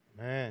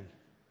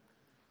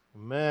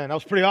Man, that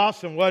was pretty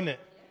awesome, wasn't it?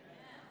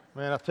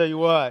 Man, I'll tell you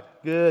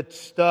what, good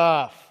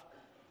stuff.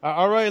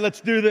 All right,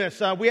 let's do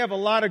this. We have a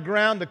lot of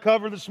ground to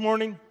cover this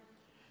morning,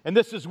 and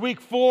this is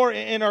week 4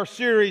 in our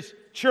series,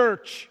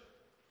 Church,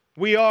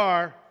 We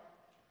Are, ...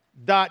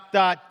 I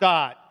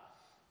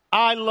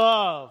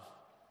love ...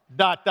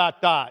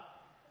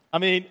 I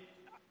mean,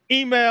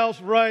 emails,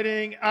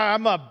 writing,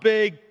 I'm a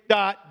big ...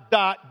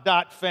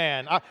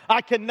 fan.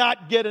 I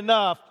cannot get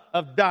enough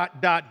of ...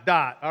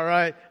 all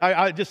right?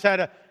 I just had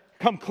to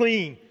come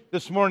clean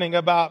this morning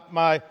about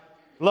my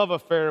love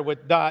affair with ...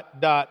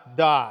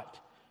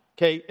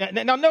 Okay,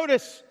 now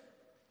notice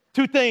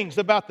 2 things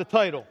about the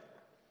title.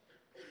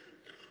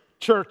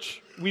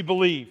 Church, we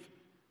believe.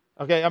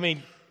 Okay, I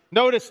mean,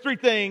 notice 2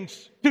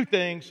 things.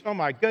 Oh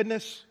my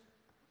goodness.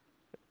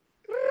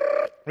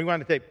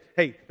 Rewind the tape.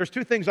 Hey, there's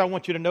 2 things I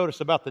want you to notice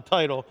about the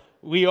title.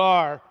 We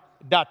are ...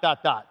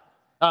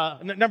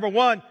 Number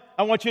 1,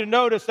 I want you to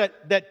notice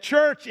that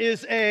church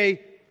is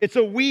it's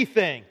a we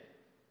thing.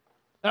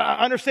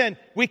 Understand,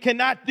 we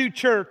cannot do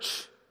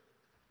church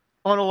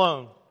on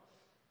alone,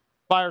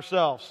 by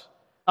ourselves.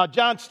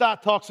 John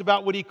Stott talks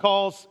about what he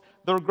calls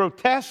the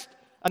grotesque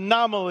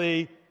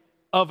anomaly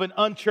of an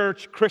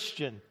unchurched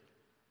Christian.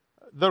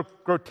 The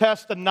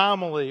grotesque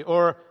anomaly,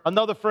 or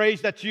another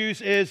phrase that's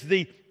used is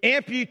the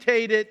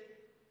amputated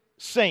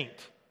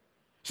saint.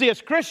 See,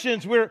 as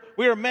Christians,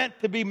 we are meant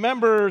to be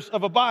members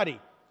of a body.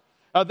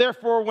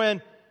 Therefore,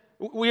 when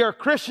we are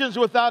Christians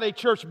without a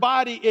church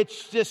body,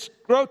 it's this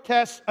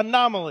grotesque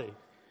anomaly.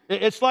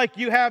 It's like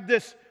you have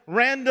this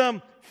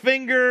random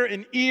finger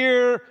and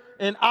ear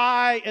and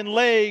eye and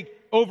leg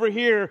over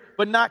here,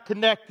 but not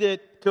connected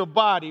to a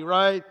body,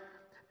 right?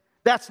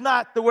 That's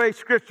not the way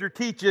Scripture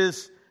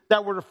teaches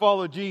that we're to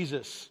follow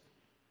Jesus.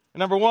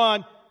 Number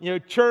 1,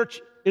 church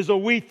is a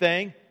we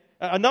thing.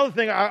 Another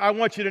thing I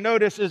want you to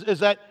notice is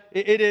that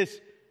it is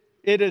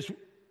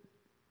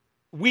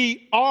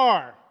we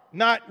are,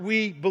 not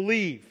we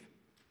believe.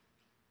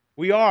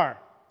 We are.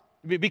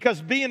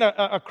 Because being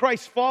a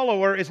Christ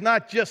follower is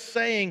not just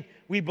saying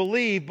we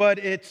believe, but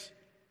it's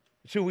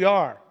who we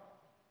are.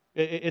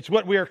 It's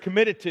what we are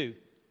committed to.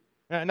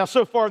 Now,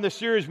 so far in this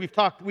series,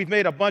 we've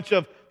made a bunch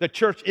of the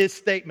church is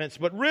statements,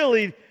 but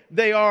really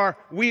they are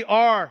we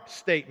are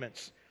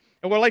statements.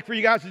 And what I'd like for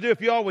you guys to do, if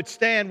you all would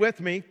stand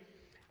with me,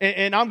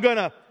 and I'm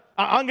gonna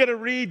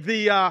read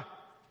the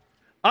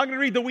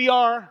we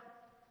are.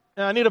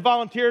 And I need a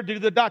volunteer to do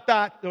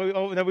the ...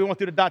 Oh, no, we won't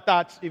do the ...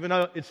 dots, even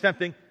though it's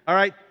tempting. All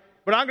right,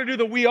 but I'm gonna do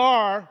the we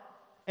are,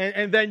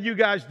 and then you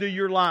guys do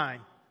your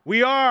line.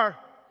 We are.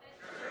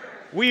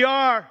 We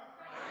are.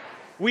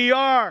 We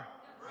are.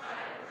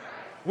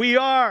 We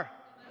are.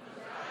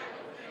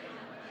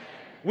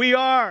 We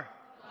are.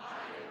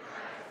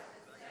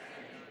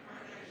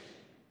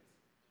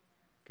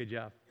 Good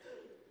job.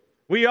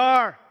 We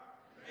are.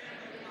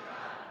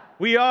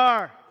 We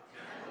are.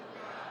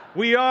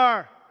 We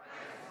are.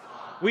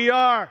 We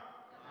are.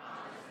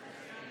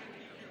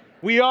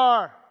 We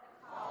are.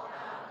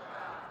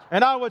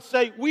 And I would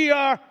say, we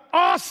are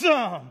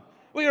awesome.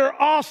 We are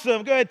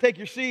awesome. Go ahead and take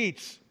your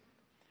seats.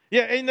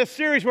 Yeah, in this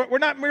series, we're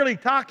not merely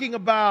talking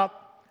about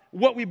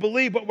what we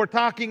believe, but we're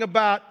talking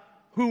about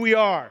who we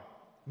are.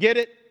 Get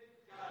it?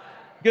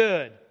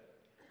 Good.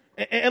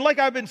 And like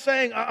I've been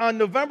saying, on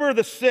November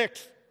the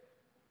 6th,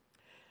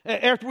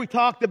 after we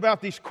talked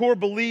about these core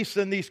beliefs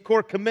and these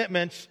core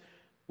commitments,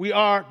 we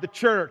are the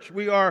church.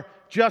 We are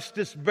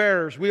justice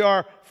bearers. We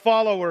are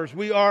followers.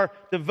 We are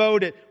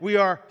devoted. We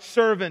are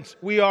servants.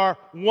 We are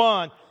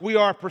one. We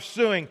are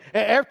pursuing.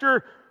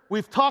 After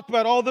we've talked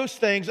about all those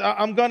things,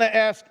 I'm going to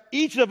ask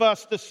each of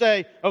us to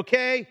say,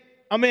 okay,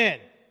 I'm in.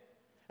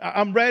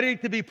 I'm ready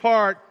to be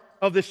part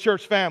of this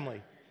church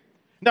family.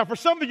 Now, for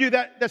some of you,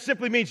 that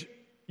simply means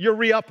you're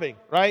re-upping,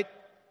 right?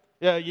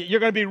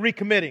 You're going to be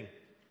recommitting.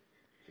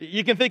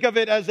 You can think of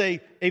it as a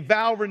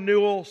vow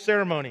renewal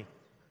ceremony.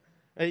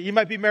 You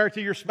might be married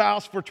to your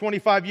spouse for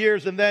 25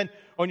 years, and then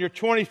on your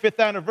 25th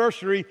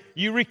anniversary,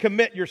 you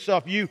recommit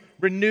yourself. You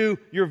renew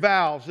your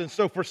vows. And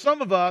so for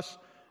some of us,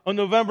 on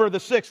November the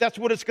 6th, that's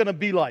what it's going to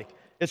be like.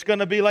 It's going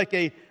to be like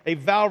a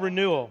vow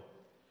renewal.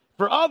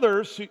 For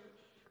others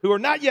who are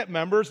not yet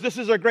members, this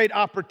is a great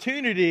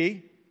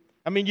opportunity.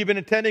 I mean, you've been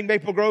attending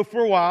Maple Grove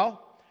for a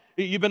while.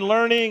 You've been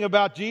learning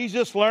about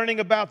Jesus, learning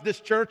about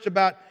this church,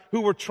 about who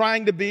we're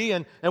trying to be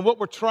and what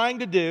we're trying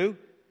to do.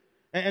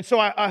 And so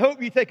I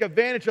hope you take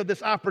advantage of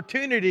this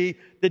opportunity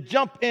to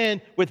jump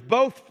in with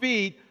both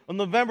feet on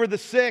November the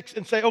 6th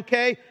and say,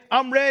 okay,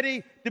 I'm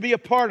ready to be a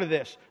part of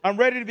this. I'm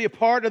ready to be a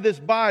part of this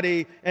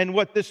body and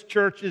what this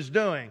church is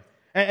doing.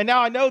 And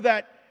now I know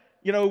that,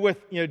 with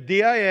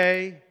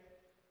DIA,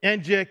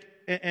 NGIC,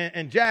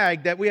 and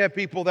JAG, that we have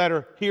people that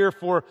are here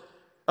for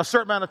a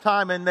certain amount of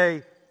time and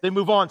they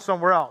move on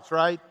somewhere else,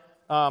 right?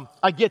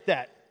 I get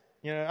that.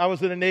 I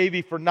was in the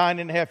Navy for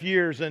 9.5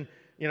 years and,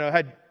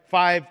 had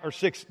 5 or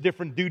 6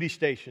 different duty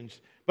stations.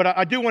 But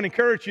I do want to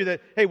encourage you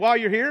that, hey, while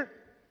you're here,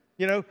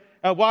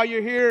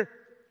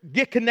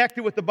 get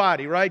connected with the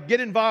body, right?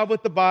 Get involved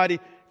with the body.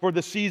 for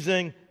the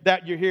season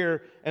that you're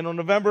here. And on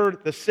November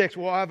the 6th,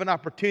 we'll have an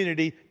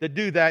opportunity to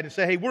do that and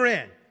say, hey, we're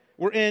in.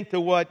 We're into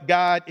what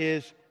God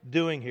is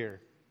doing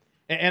here.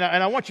 And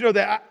I want you to know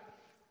that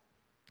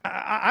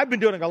I've been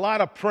doing a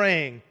lot of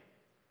praying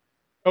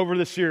over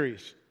the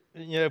series.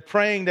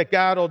 Praying that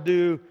God will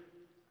do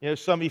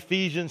some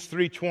Ephesians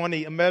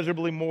 3:20,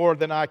 immeasurably more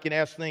than I can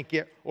ask, think,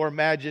 or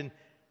imagine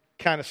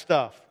kind of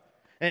stuff.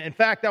 And in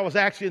fact, I was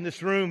actually in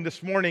this room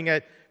this morning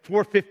at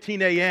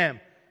 4:15 a.m.,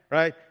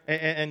 right?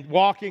 And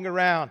walking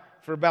around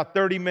for about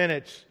 30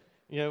 minutes,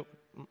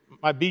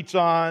 my beats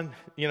on,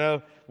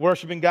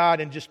 worshiping God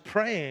and just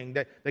praying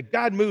that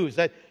God moves,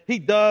 that He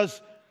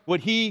does what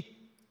He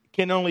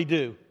can only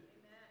do.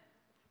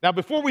 Now,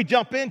 before we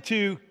jump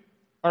into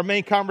our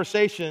main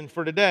conversation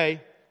for today,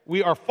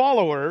 we are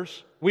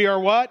followers. We are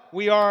what?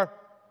 We are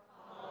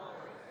followers.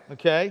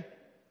 Okay?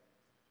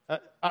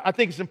 I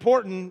think it's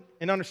important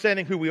in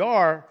understanding who we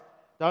are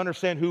to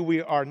understand who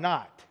we are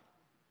not.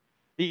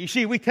 You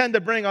see, we tend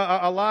to bring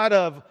a lot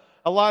of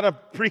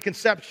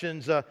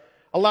preconceptions, a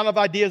lot of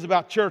ideas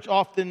about church,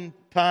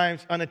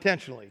 oftentimes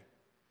unintentionally.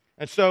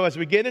 And so as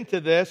we get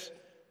into this,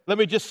 let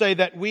me just say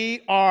that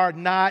we are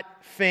not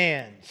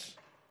fans.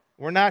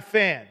 We're not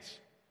fans.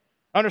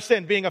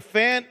 Understand, being a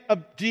fan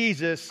of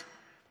Jesus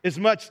is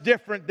much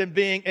different than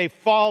being a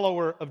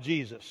follower of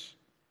Jesus.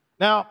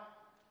 Now,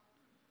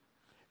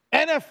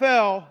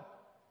 NFL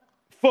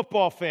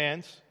football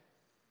fans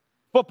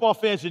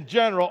in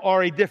general,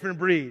 are a different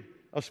breed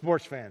of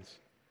sports fans.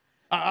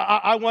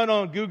 I went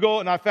on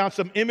Google and I found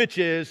some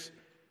images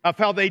of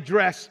how they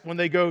dress when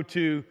they go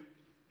to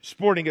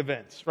sporting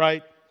events,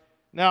 right?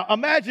 Now,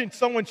 imagine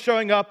someone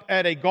showing up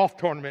at a golf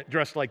tournament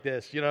dressed like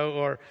this,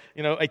 or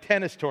a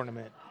tennis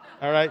tournament,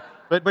 all right?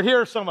 But here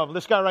are some of them.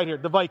 This guy right here,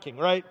 the Viking,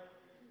 right?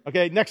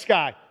 Okay, next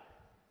guy.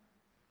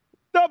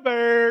 The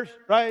Bears,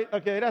 right?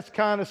 Okay, that's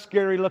kind of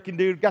scary looking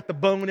dude. Got the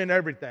bone and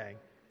everything,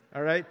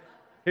 all right?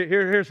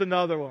 Here's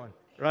another one,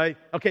 right?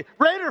 Okay,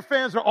 Raider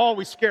fans are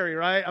always scary,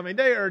 right? I mean,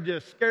 they are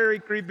just scary,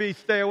 creepy,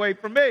 stay away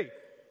from me,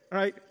 all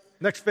right?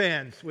 Next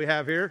fans we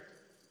have here.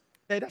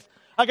 Hey,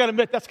 I got to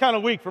admit, that's kind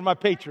of weak for my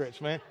Patriots,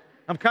 man.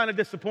 I'm kind of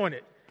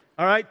disappointed,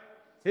 all right?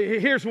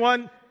 Here's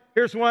one.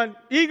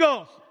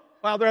 Eagles.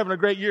 Wow, they're having a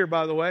great year,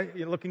 by the way.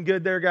 You're looking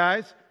good there,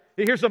 guys.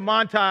 Here's a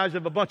montage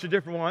of a bunch of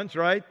different ones,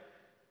 right?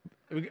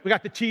 We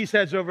got the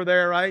cheeseheads over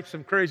there, right?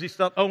 Some crazy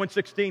stuff.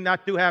 0-16,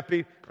 not too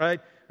happy, right?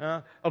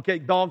 Okay,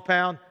 dog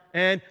pound.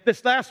 And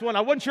this last one,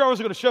 I wasn't sure I was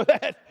going to show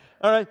that,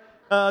 all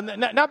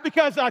right? Not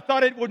because I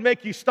thought it would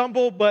make you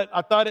stumble, but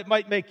I thought it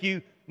might make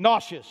you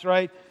nauseous,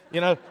 right?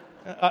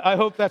 I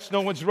hope that's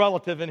no one's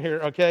relative in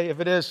here, okay? If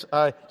it is,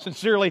 I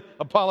sincerely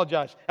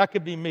apologize. That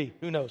could be me.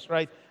 Who knows,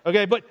 right?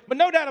 Okay, but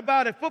no doubt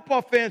about it,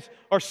 football fans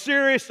are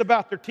serious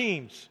about their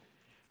teams.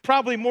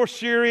 Probably more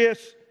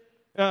serious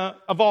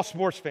of all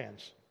sports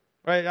fans,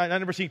 right? I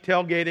never see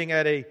tailgating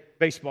at a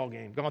baseball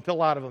game. Going to a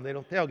lot of them, they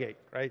don't tailgate,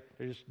 right?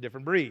 They're just a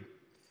different breed.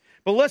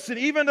 But listen,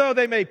 even though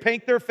they may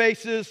paint their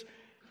faces,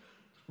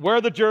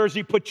 wear the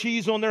jersey, put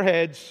cheese on their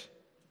heads,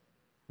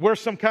 wear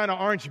some kind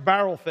of orange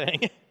barrel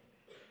thing,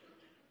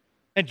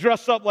 and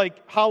dress up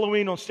like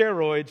Halloween on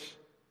steroids,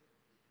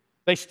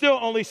 they still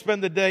only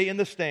spend the day in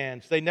the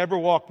stands. They never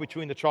walk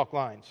between the chalk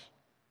lines.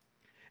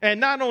 And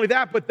not only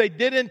that, but they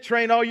didn't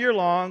train all year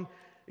long,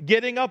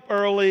 getting up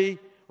early,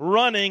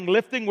 running,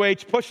 lifting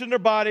weights, pushing their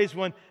bodies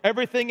when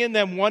everything in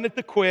them wanted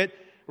to quit,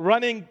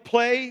 running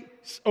plays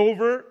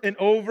over and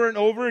over and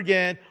over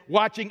again,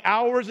 watching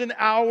hours and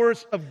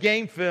hours of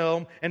game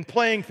film and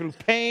playing through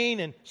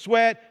pain and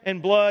sweat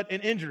and blood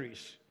and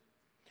injuries.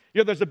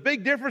 There's a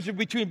big difference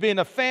between being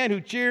a fan who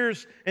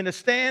cheers in the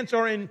stands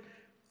or in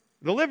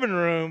the living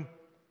room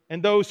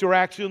and those who are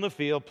actually in the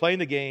field playing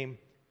the game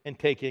and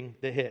taking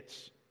the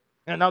hits.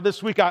 And now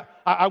this week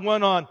I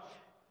went on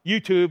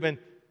YouTube and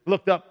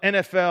looked up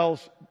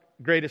NFL's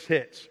greatest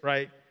hits,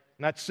 right?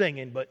 Not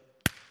singing, but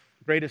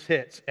greatest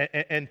hits.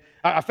 And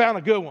I found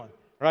a good one,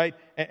 right?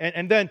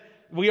 And then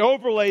we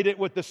overlaid it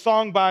with the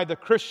song by the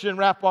Christian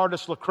rap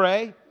artist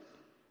Lecrae.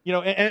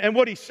 And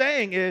what he's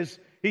saying is,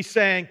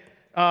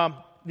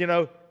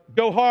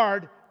 go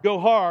hard,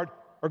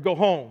 or go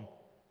home.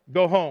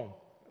 Go home.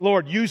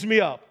 Lord, use me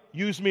up.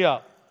 Use me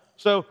up.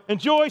 So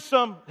enjoy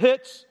some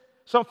hits,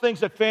 some things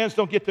that fans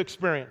don't get to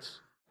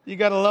experience. You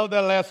got to love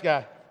that last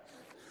guy.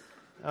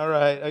 All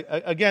right.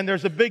 Again,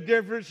 there's a big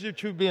difference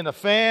between being a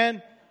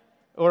fan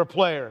or a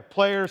player.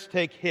 Players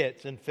take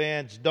hits and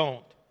fans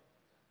don't.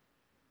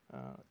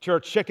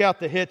 Church, check out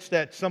the hits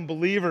that some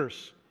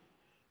believers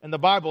in the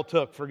Bible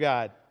took for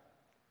God.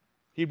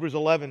 Hebrews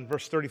 11,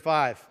 verse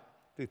 35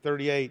 through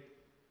 38.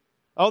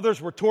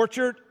 Others were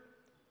tortured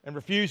and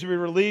refused to be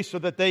released so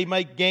that they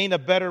might gain a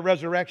better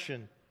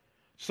resurrection.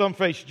 Some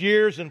faced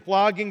jeers and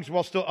floggings,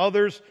 while still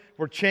others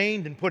were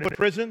chained and put in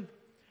prison.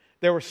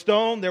 They were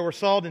stoned, they were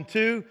sawed in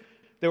two,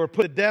 they were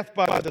put to death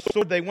by the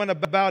sword. They went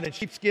about in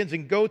sheepskins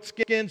and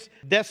goatskins,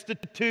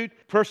 destitute,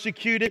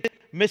 persecuted,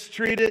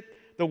 mistreated.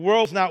 The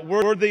world's not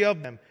worthy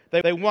of them.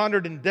 They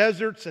wandered in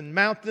deserts and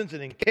mountains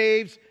and in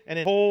caves and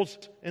in holes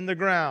in the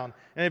ground.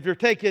 And if you're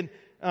taking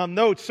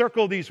notes,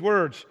 circle these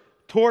words: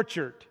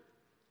 tortured,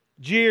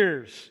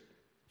 jeers,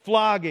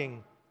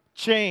 flogging,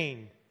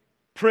 chained,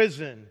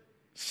 prison,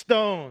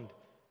 stoned,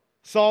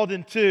 sawed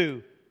in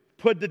two,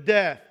 put to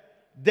death,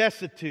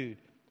 destitute,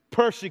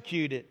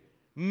 persecuted,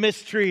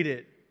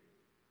 mistreated.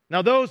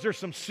 Now those are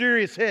some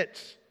serious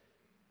hits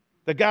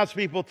that God's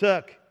people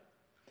took.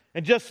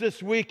 And just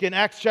this week in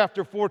Acts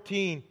chapter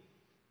 14,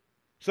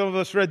 some of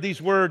us read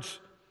these words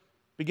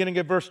beginning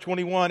at verse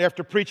 21.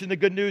 After preaching the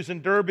good news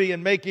in Derbe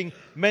and making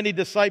many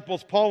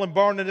disciples, Paul and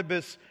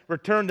Barnabas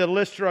returned to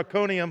Lystra,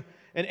 Iconium,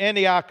 and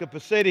Antioch of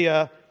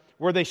Pisidia,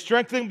 where they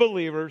strengthened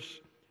believers.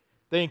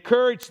 They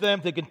encouraged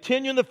them to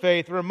continue in the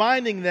faith,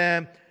 reminding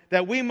them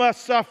that we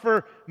must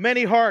suffer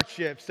many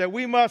hardships, that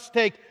we must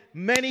take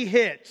many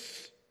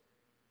hits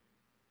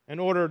in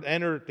order to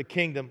enter the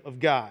kingdom of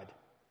God.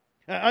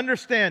 Now,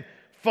 understand,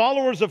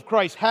 followers of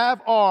Christ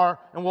have, are,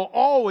 and will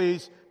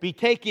always be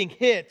taking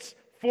hits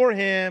for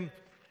Him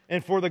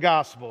and for the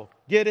gospel.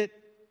 Get it?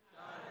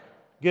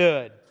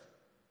 Good.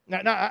 Now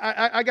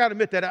I got to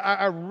admit that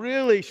I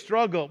really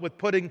struggle with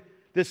putting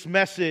this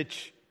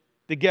message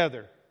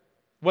together.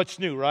 What's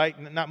new, right?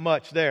 Not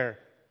much there.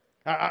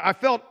 I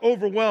felt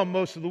overwhelmed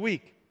most of the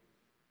week.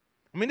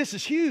 I mean, this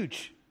is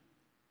huge.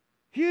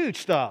 Huge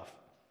stuff.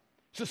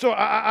 So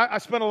I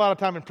spent a lot of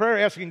time in prayer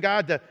asking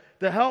God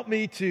to help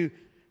me to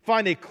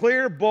find a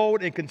clear,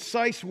 bold, and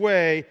concise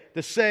way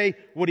to say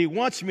what He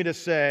wants me to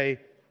say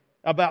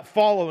about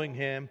following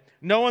Him,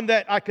 knowing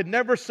that I could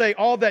never say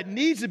all that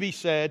needs to be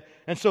said,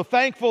 and so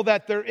thankful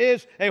that there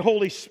is a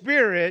Holy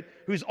Spirit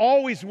who's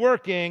always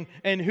working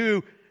and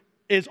who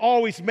is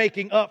always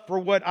making up for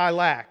what I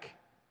lack.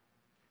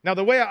 Now,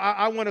 the way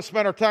I want to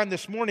spend our time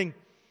this morning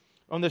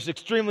on this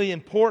extremely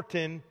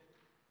important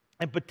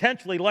and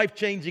potentially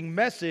life-changing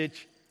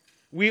message,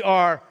 we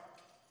are ...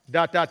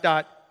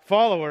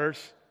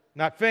 followers,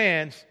 not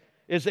fans,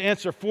 is to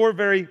answer 4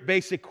 very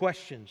basic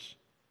questions.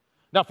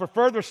 Now, for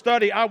further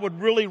study, I would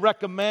really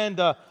recommend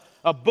a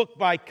book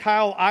by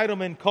Kyle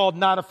Idleman called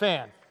Not a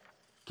Fan.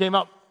 Came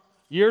out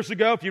years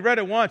ago. If you read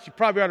it once, you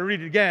probably ought to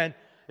read it again.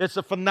 It's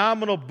a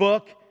phenomenal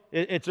book.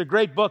 It's a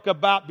great book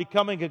about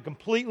becoming a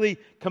completely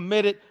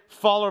committed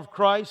follower of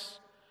Christ.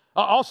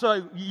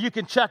 Also, you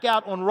can check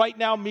out on Right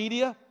Now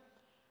Media.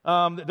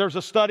 There's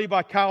a study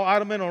by Kyle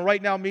Idleman on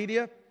Right Now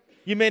Media.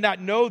 You may not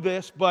know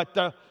this,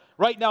 but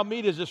Right Now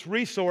Media is this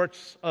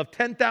resource of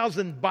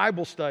 10,000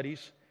 Bible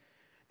studies.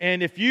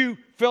 And if you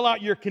fill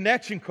out your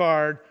connection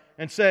card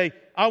and say,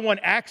 I want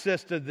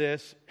access to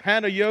this,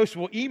 Hannah Yost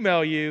will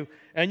email you,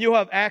 and you'll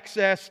have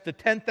access to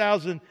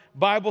 10,000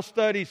 Bible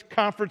studies,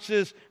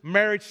 conferences,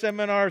 marriage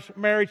seminars,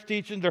 marriage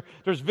teaching.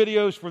 There's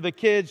videos for the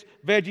kids,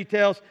 Veggie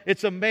Tales.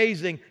 It's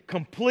amazing,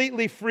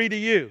 completely free to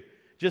you.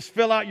 Just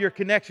fill out your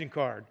connection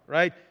card,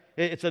 right?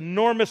 It's an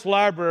enormous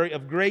library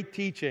of great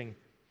teaching.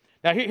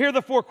 Now, here are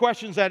the 4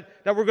 questions that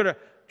we're going to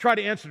try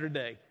to answer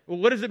today. Well,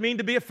 what does it mean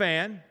to be a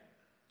fan?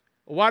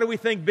 Why do we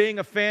think being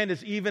a fan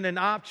is even an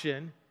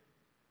option?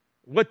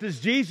 What does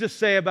Jesus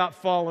say about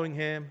following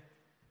Him?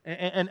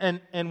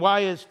 And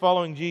why is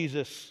following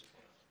Jesus,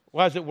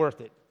 why is it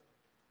worth it?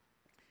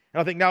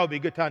 And I think now would be a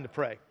good time to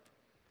pray.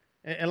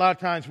 And a lot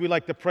of times we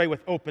like to pray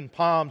with open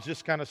palms,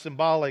 just kind of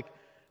symbolic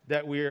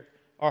that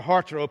our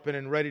hearts are open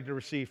and ready to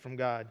receive from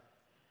God.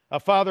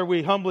 Father,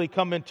 we humbly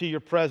come into your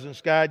presence,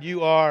 God.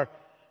 You are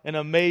an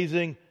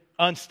amazing,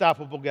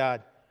 unstoppable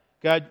God.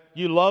 God,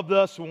 you loved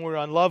us when we were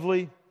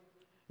unlovely.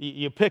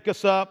 You pick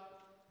us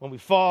up when we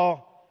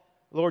fall.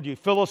 Lord, you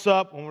fill us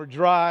up when we're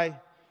dry.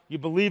 You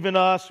believe in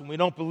us when we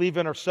don't believe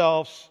in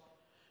ourselves.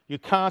 You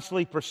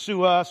constantly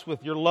pursue us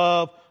with your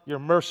love, your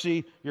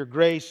mercy, your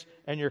grace,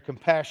 and your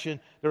compassion.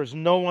 There is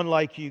no one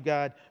like you,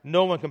 God.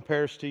 No one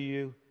compares to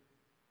you.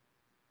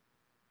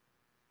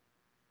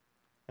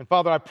 And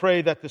Father, I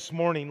pray that this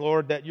morning,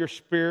 Lord, that your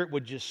Spirit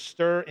would just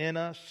stir in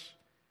us.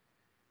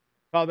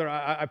 Father,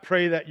 I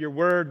pray that your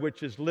word,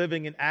 which is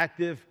living and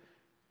active,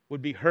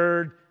 would be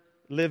heard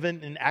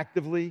living and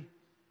actively.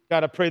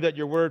 God, I pray that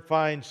your word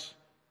finds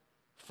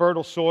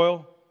fertile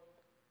soil.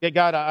 Yeah,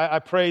 God, I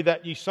pray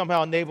that you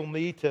somehow enable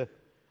me to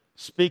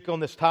speak on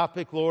this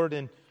topic, Lord,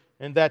 and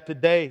that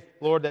today,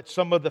 Lord, that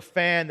some of the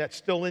fan that's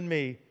still in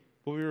me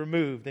will be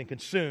removed and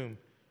consumed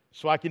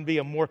so I can be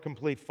a more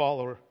complete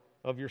follower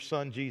of your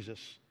Son,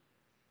 Jesus.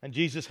 And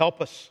Jesus,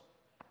 help us.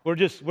 We're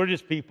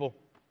just people.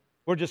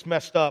 We're just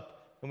messed up.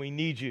 And we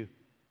need you.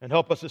 And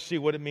help us to see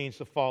what it means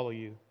to follow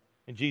you.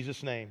 In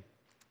Jesus' name,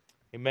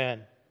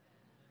 amen.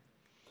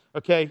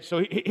 Okay,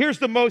 so here's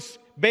the most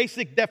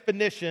basic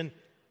definition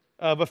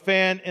of a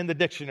fan in the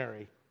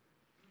dictionary.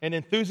 An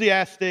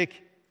enthusiastic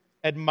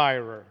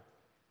admirer.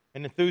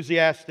 An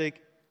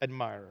enthusiastic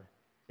admirer.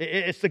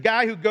 It's the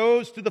guy who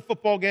goes to the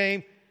football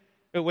game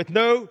with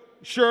no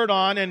shirt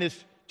on and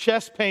his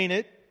chest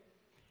painted.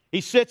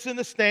 He sits in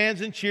the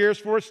stands and cheers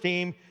for his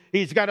team.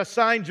 He's got a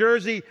signed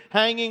jersey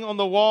hanging on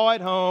the wall at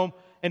home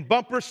and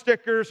bumper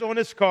stickers on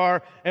his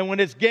car. And when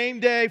it's game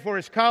day for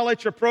his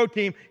college or pro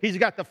team, he's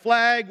got the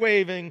flag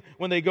waving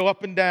when they go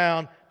up and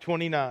down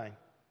 29.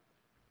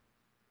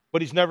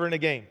 But he's never in a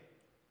game.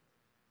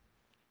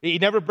 He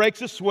never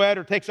breaks a sweat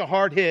or takes a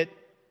hard hit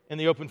in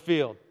the open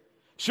field.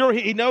 Sure,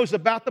 he knows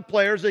about the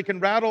players. He can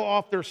rattle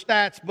off their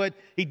stats, but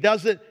he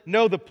doesn't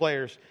know the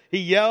players. He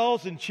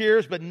yells and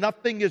cheers, but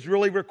nothing is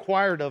really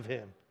required of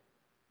him.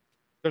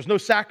 There's no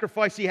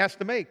sacrifice he has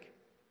to make.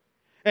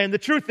 And the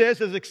truth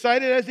is, as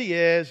excited as he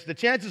is, the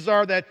chances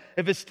are that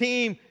if his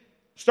team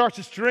starts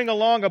to string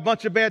along a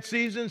bunch of bad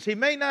seasons, he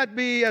may not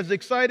be as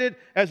excited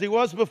as he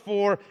was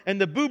before, and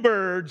the boo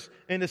birds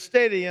in the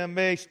stadium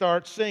may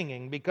start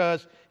singing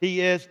because he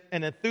is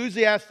an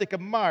enthusiastic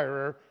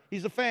admirer.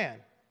 He's a fan.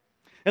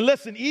 And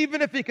listen,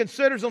 even if he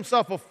considers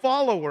himself a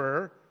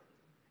follower,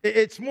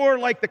 it's more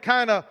like the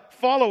kind of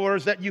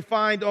followers that you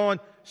find on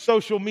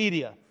social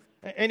media.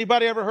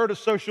 Anybody ever heard of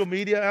social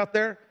media out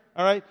there?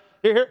 All right?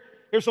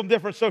 Here's some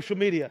different social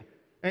media.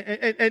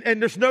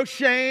 And there's no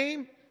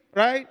shame,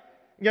 right?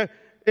 You know,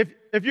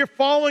 if you're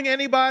following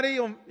anybody,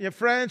 your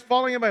friends,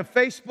 following them on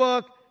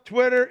Facebook,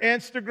 Twitter,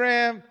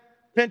 Instagram,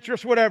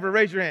 Pinterest, whatever,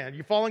 raise your hand.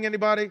 You following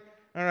anybody?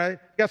 All right?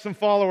 Got some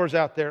followers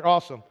out there.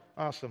 Awesome.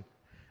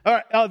 All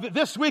right,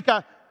 this week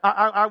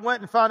I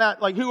went and found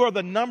out who are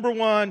the number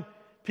one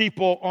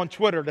people on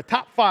Twitter, the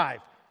top 5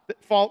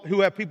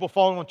 who have people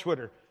following on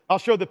Twitter. I'll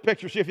show the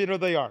picture, see if you know who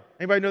they are.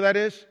 Anybody know who that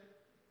is?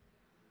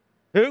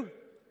 Who?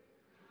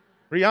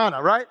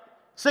 Rihanna, right?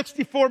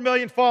 64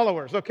 million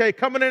followers. Okay,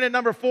 coming in at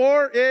number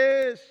 4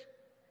 is,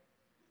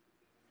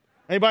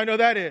 anybody know who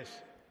that is?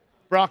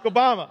 Barack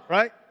Obama,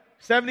 right?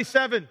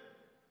 77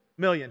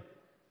 million.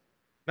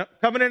 Now,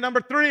 coming in at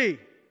number 3.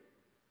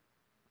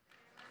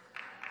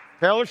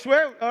 Taylor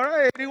Swift, all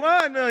right,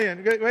 81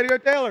 million. Way to go,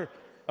 Taylor.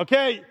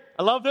 Okay,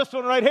 I love this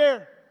one right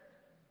here.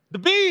 The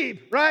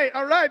Beeb, right?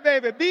 All right,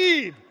 baby,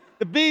 Beeb.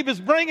 The Beeb is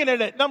bringing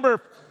it at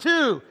number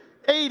 2,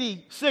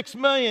 86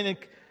 million. And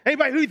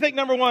anybody, who do you think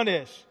number 1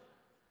 is?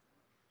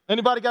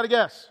 Anybody got a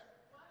guess?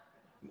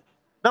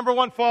 Number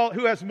 1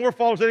 who has more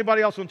followers than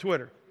anybody else on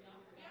Twitter?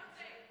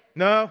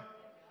 No?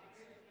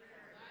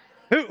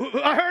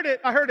 Who? I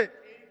heard it.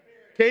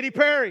 Katy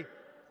Perry.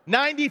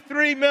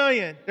 93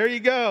 million. There you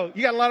go.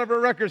 You got a lot of her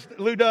records.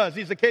 Lou does.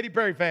 He's a Katy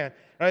Perry fan,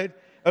 right?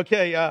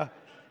 Okay.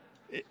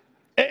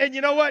 And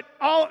you know what?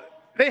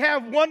 They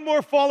have one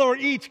more follower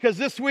each because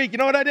this week, you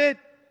know what I did?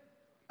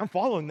 I'm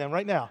following them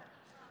right now.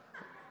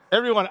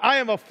 Everyone, I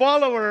am a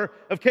follower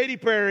of Katy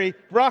Perry,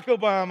 Barack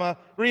Obama,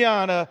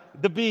 Rihanna,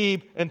 The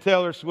Beeb, and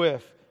Taylor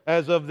Swift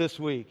as of this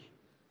week.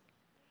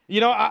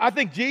 You know, I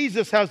think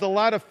Jesus has a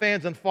lot of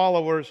fans and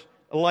followers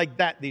like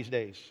that these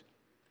days.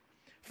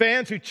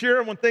 Fans who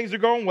cheer when things are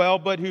going well,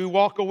 but who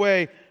walk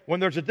away when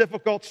there's a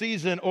difficult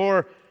season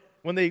or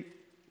when they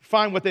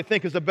find what they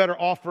think is a better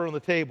offer on the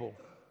table.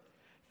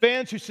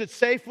 Fans who sit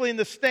safely in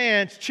the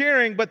stands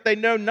cheering, but they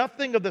know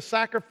nothing of the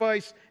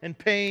sacrifice and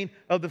pain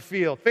of the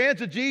field.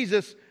 Fans of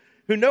Jesus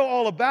who know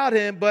all about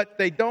him, but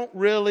they don't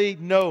really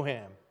know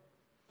him.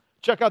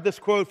 Check out this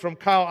quote from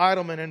Kyle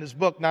Idleman in his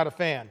book, Not a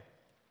Fan.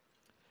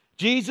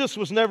 Jesus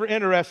was never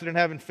interested in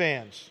having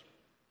fans.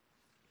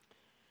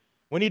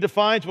 When he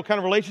defines what kind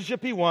of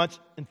relationship he wants,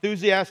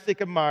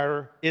 enthusiastic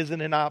admirer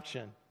isn't an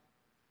option.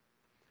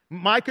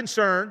 My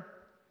concern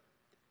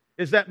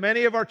is that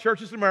many of our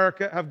churches in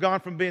America have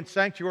gone from being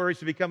sanctuaries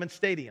to becoming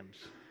stadiums.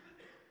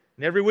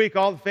 And every week,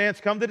 all the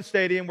fans come to the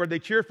stadium where they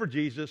cheer for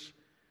Jesus,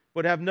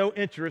 but have no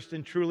interest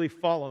in truly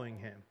following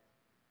him.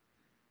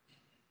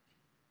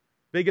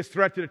 Biggest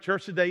threat to the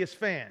church today is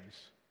fans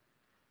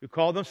who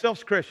call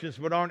themselves Christians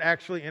but aren't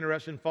actually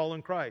interested in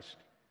following Christ.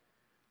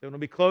 They want to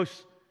be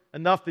close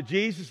enough to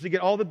Jesus to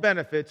get all the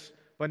benefits,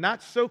 but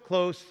not so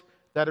close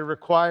that it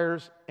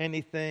requires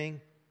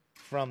anything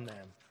from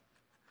them.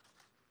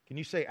 Can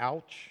you say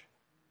ouch?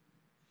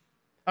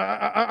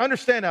 I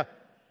understand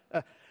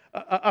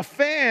a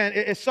fan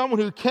is someone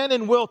who can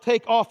and will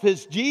take off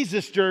his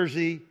Jesus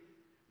jersey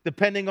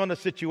depending on the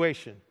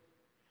situation.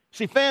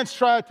 See, fans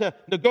try to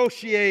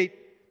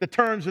negotiate the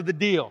terms of the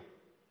deal.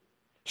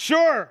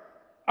 Sure,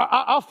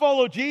 I'll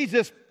follow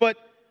Jesus, but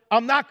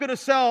I'm not going to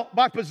sell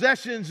my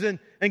possessions and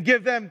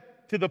give them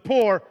to the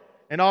poor,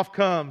 and off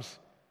comes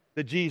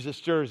the Jesus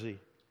jersey.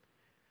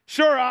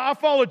 Sure, I'll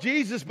follow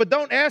Jesus, but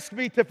don't ask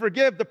me to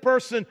forgive the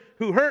person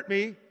who hurt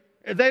me.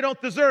 They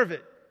don't deserve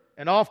it.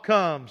 And off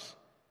comes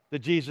the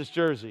Jesus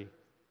jersey.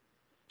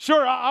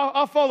 Sure,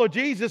 I'll follow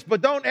Jesus,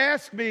 but don't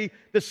ask me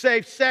to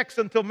save sex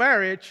until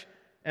marriage.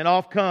 And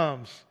off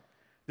comes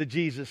the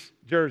Jesus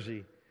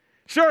jersey.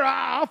 Sure,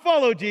 I'll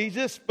follow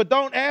Jesus, but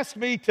don't ask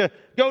me to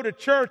go to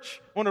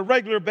church on a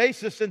regular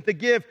basis and to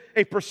give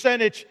a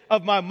percentage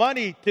of my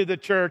money to the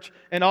church.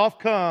 And off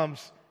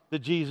comes the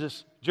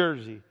Jesus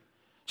jersey.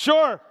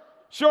 Sure,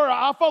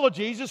 I'll follow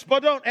Jesus,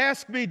 but don't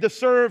ask me to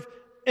serve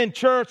in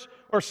church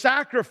or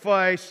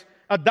sacrifice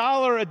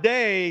 $1 a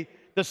day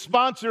to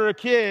sponsor a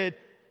kid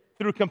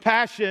through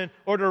compassion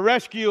or to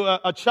rescue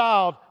a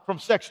child from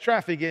sex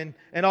trafficking,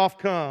 and off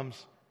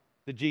comes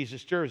the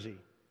Jesus jersey.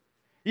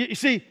 You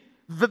see,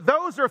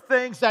 those are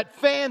things that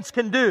fans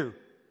can do.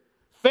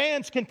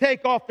 Fans can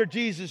take off their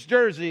Jesus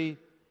jersey,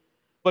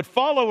 but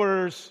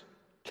followers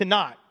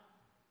cannot.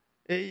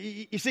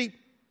 You see,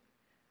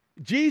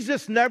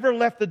 Jesus never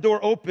left the door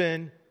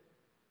open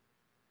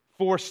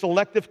for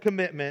selective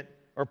commitment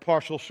or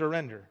partial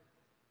surrender.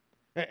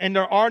 And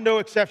there are no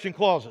exception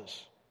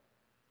clauses.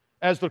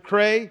 As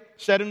Lecrae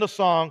said in the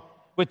song,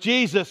 with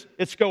Jesus,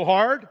 it's go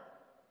hard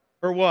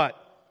or what?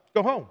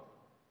 Go home.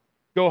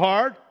 Go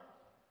hard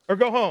or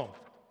go home.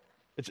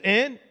 It's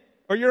in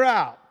or you're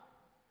out.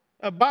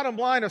 Bottom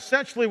line,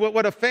 essentially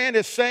what a fan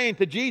is saying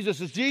to Jesus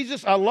is,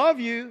 Jesus, I love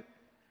you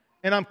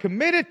and I'm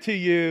committed to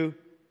you,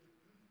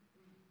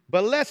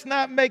 but let's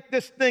not make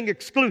this thing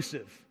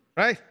exclusive,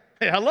 right?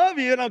 Hey, I love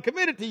you and I'm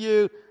committed to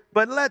you,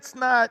 but let's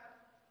not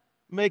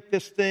make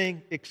this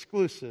thing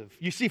exclusive.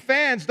 You see,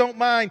 fans don't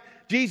mind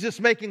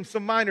Jesus making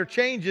some minor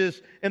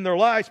changes in their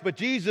lives, but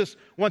Jesus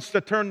wants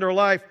to turn their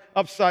life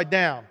upside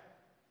down.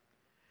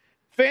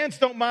 Fans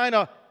don't mind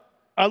a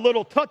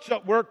little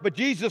touch-up work, but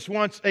Jesus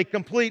wants a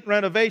complete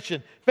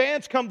renovation.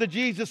 Fans come to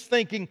Jesus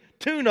thinking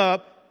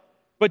tune-up,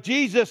 but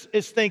Jesus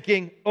is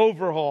thinking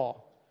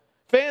overhaul.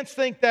 Fans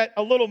think that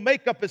a little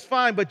makeup is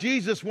fine, but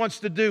Jesus wants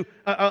to do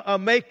a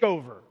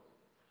makeover.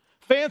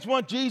 Fans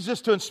want Jesus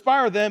to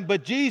inspire them,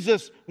 but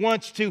Jesus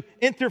wants to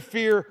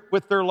interfere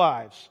with their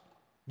lives.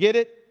 Get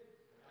it?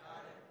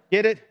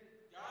 Get it?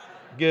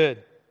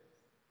 Good.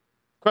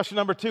 Question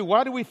number 2,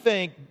 why do we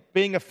think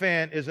being a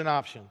fan is an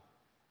option?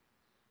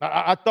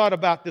 I thought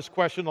about this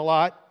question a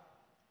lot,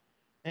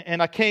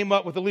 and I came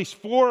up with at least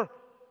 4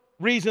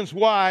 reasons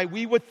why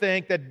we would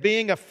think that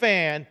being a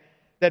fan,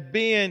 that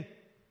being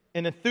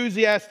an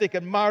enthusiastic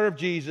admirer of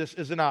Jesus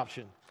is an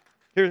option.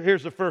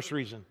 Here's the first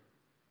reason.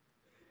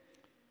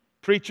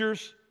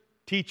 Preachers,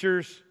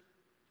 teachers,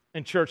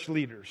 and church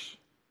leaders.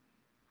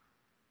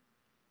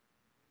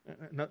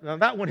 Now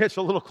that one hits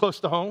a little close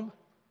to home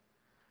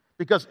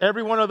because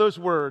every one of those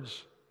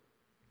words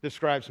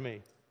describes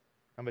me.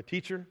 I'm a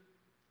teacher,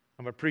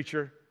 I'm a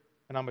preacher,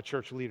 and I'm a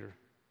church leader.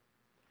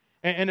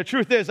 And the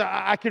truth is,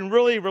 I can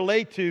really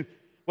relate to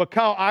what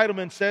Kyle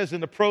Idleman says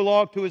in the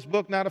prologue to his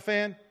book, Not a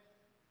Fan.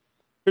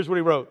 Here's what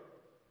he wrote.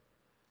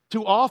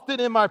 Too often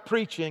in my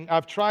preaching,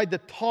 I've tried to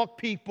talk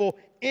people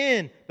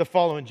into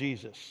following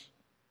Jesus.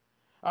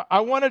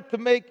 I wanted to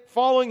make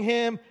following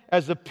him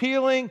as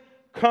appealing,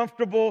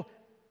 comfortable,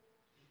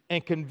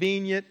 and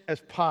convenient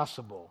as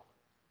possible.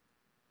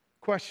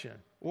 Question,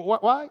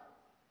 why?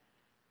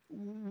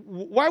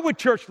 Why would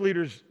church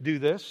leaders do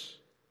this?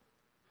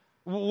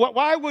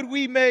 Why would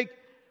we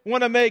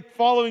want to make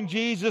following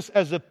Jesus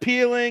as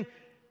appealing,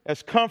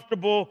 as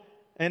comfortable,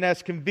 and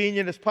as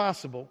convenient as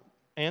possible?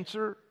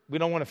 Answer, we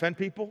don't want to offend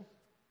people.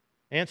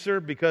 Answer,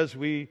 because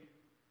we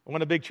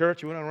want a big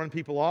church, we want to run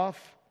people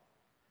off.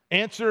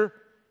 Answer,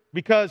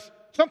 because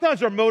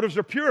sometimes our motives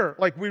are pure.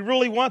 Like we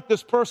really want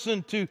this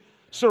person to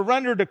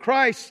surrender to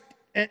Christ,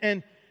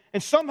 and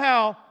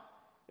somehow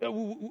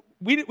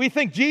we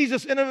think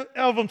Jesus in and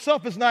of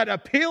himself is not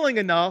appealing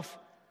enough,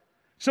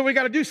 so we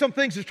got to do some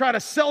things to try to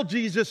sell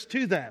Jesus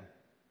to them.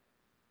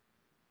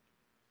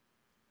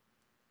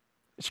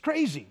 It's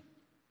crazy.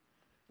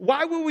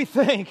 Why would we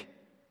think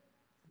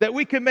that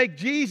we can make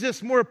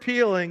Jesus more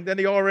appealing than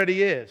he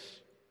already is?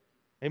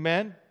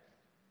 Amen?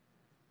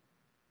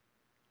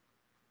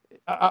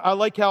 I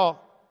like how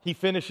he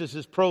finishes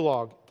his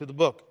prologue to the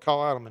book, Kyle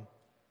Idleman,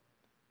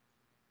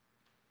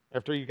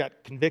 after he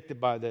got convicted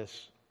by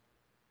this.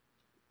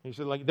 He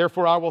said,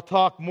 therefore I will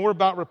talk more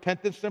about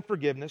repentance than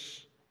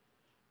forgiveness,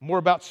 more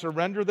about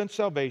surrender than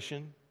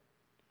salvation,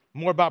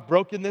 more about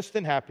brokenness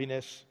than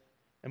happiness,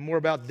 and more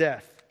about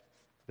death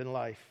than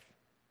life.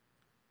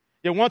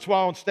 Once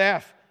while on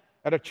staff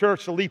at a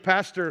church, the lead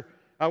pastor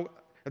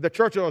at the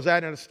church I was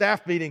at in a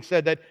staff meeting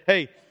said that,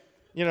 hey,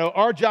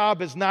 our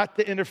job is not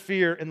to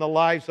interfere in the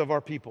lives of our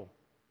people.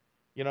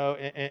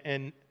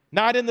 And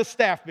not in the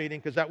staff meeting,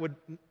 because that would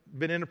have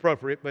been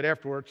inappropriate, but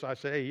afterwards I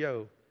said, hey,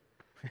 yo,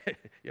 hey,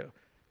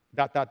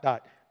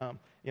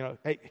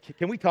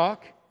 can we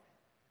talk?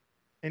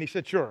 And he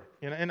said, sure.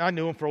 And I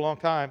knew him for a long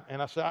time.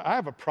 And I said, I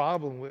have a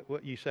problem with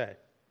what you said.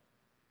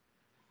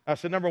 I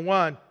said, number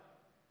one,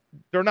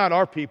 they're not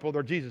our people,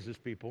 they're Jesus'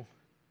 people.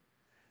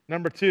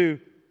 Number 2,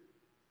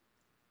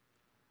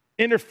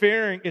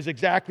 interfering is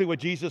exactly what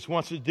Jesus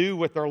wants to do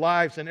with our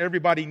lives, and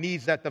everybody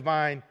needs that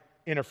divine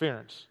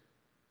interference.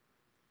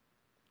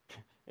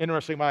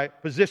 Interesting, my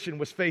position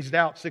was phased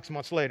out 6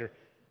 months later.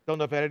 Don't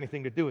know if it had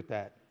anything to do with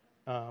that.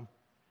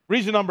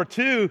 Reason number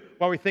 2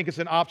 why we think it's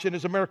an option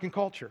is American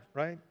culture,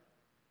 right?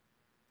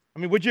 I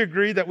mean, would you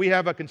agree that we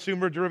have a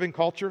consumer-driven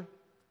culture?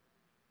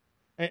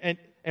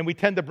 And we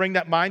tend to bring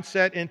that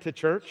mindset into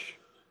church?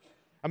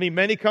 I mean,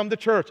 many come to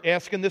church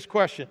asking this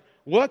question: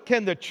 what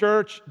can the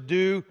church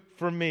do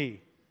for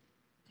me?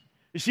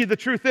 You see, the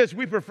truth is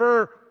we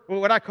prefer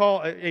what I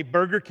call a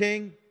Burger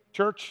King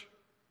church.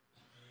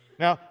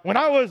 Now, when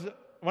I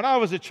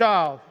was a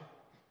child,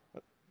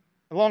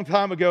 a long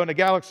time ago in a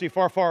galaxy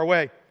far, far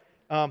away,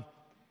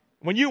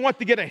 when you went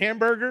to get a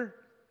hamburger,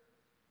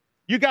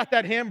 you got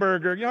that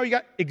hamburger, you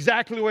got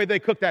exactly the way they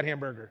cooked that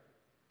hamburger.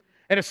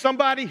 And as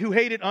somebody who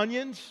hated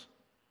onions,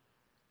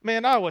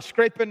 man, I was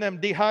scraping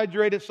them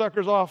dehydrated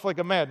suckers off like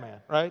a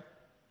madman, right?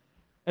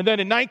 And then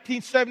in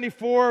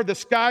 1974, the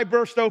sky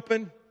burst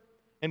open,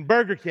 and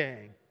Burger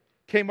King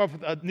came up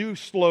with a new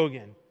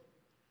slogan: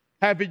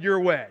 Have it your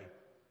way.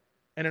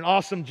 And an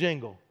awesome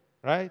jingle,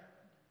 right?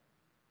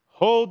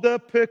 Hold the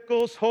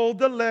pickles, hold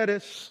the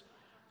lettuce.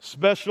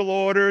 Special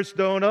orders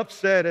don't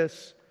upset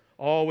us.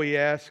 All we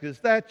ask is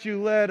that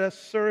you let us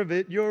serve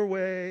it your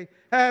way.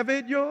 Have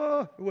it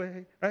your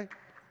way, right?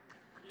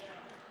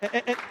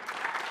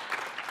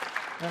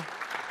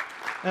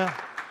 Yeah.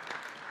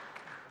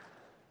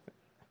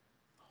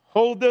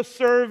 Hold the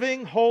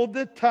serving, hold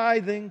the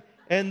tithing,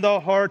 and the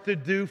heart to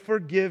do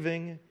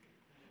forgiving.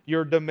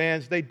 Your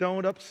demands, they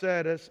don't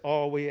upset us.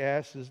 All we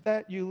ask is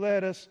that you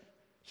let us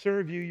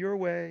serve you your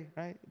way,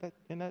 right?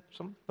 Isn't that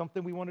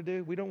something we want to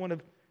do? We don't want to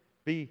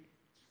be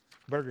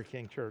Burger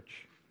King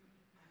Church.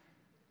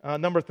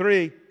 Number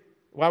 3,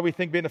 why we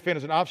think being a fan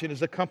is an option,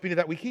 is the company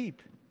that we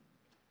keep.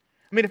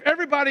 I mean, if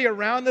everybody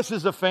around us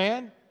is a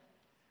fan,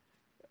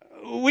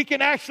 we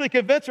can actually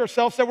convince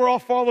ourselves that we're all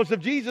followers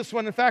of Jesus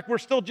when in fact we're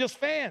still just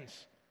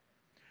fans.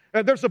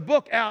 There's a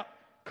book out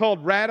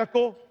called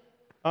Radical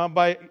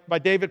by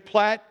David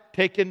Platt,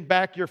 Taking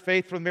Back Your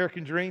Faith from the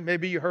American Dream.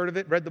 Maybe you heard of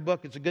it, read the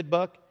book. It's a good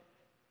book.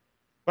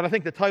 But I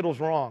think the title's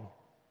wrong.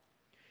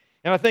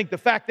 And I think the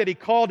fact that he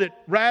called it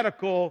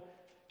radical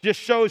just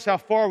shows how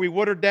far we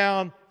watered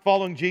down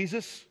following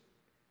Jesus.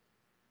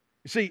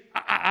 You see,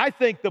 I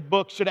think the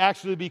book should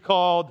actually be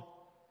called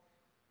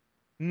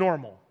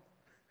Normal.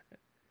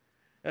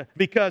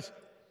 Because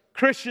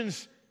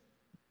Christians,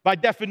 by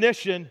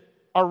definition,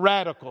 are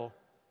radical.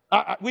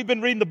 We've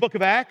been reading the book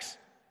of Acts.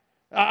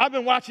 I've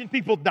been watching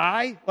people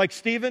die, like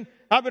Stephen.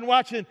 I've been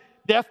watching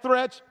death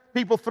threats,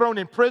 people thrown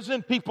in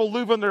prison, people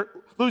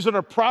losing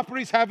their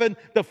properties, having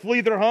to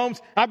flee their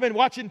homes. I've been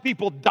watching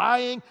people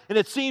dying, and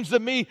it seems to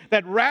me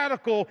that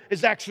radical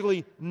is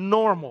actually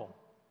normal.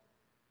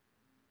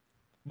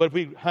 But if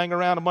we hang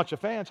around a bunch of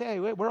fans, hey,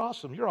 we're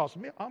awesome, you're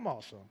awesome, I'm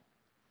awesome.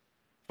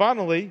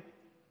 Finally,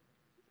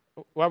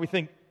 why we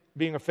think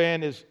being a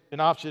fan is an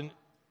option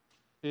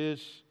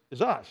is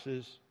us,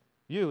 is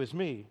you, is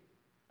me.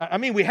 I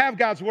mean, we have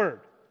God's Word,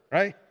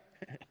 right?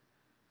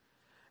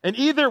 And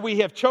either we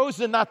have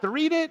chosen not to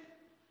read it,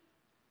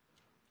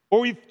 or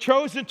we've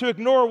chosen to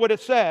ignore what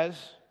it says,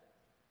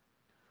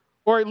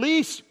 or at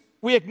least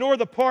we ignore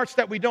the parts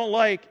that we don't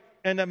like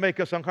and that make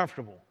us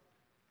uncomfortable.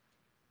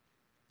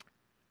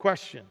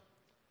 Question: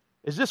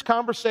 is this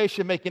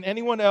conversation making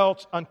anyone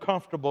else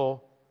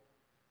uncomfortable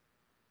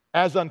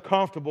as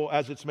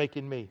it's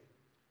making me?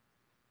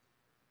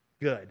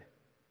 Good.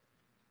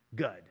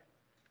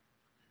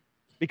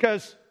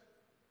 Because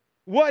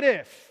what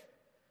if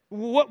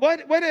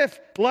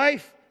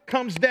life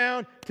comes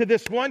down to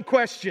this one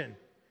question?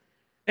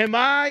 Am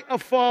I a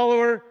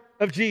follower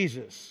of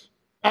Jesus?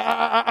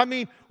 I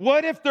mean,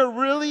 what if there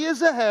really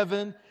is a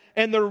heaven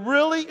and there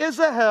really is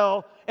a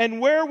hell, and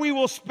where we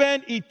will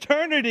spend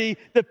eternity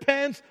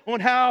depends on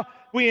how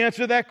we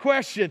answer that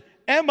question?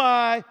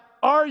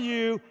 Are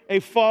you a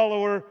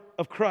follower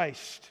of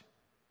Christ?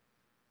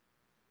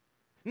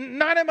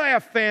 Not am I a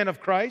fan of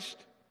Christ.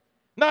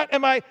 Not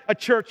am I a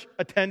church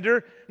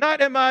attender.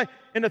 Not am I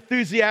an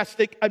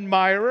enthusiastic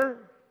admirer.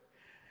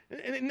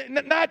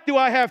 Not do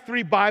I have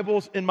 3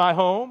 Bibles in my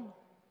home.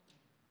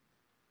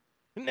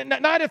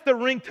 Not if the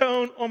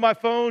ringtone on my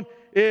phone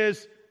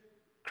is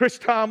Chris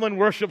Tomlin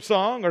worship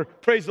song or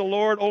Praise the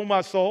Lord, oh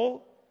my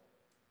soul.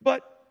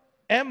 But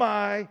am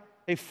I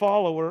a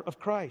follower of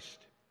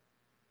Christ?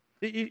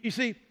 You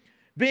see,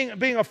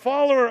 being a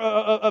follower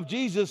of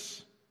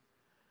Jesus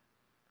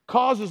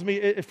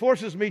it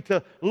forces me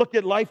to look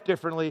at life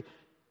differently,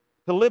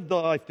 to live the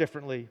life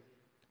differently.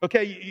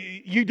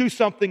 Okay, you do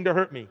something to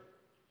hurt me.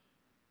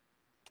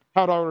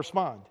 How do I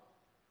respond?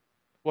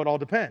 Well, it all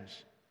depends.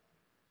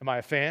 Am I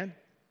a fan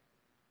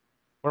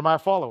or am I a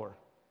follower?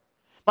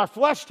 My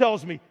flesh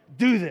tells me,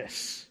 do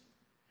this.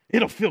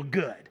 It'll feel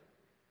good.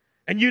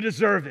 And you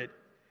deserve it.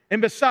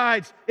 And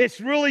besides, it's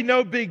really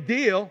no big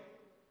deal.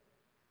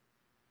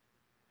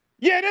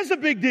 Yeah, it is a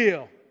big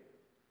deal.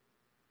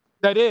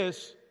 That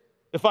is,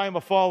 if I am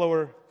a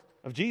follower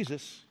of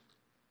Jesus.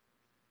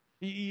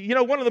 You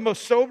know, one of the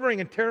most sobering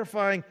and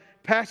terrifying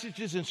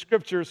passages in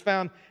Scripture is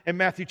found in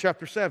Matthew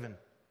chapter 7.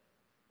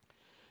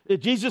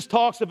 Jesus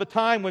talks of a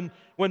time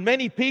when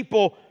many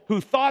people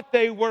who thought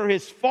they were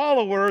his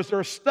followers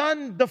are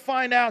stunned to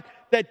find out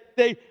that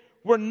they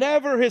were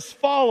never his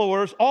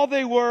followers. All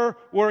they were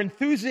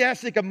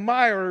enthusiastic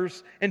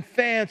admirers and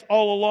fans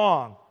all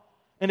along.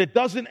 And it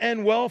doesn't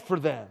end well for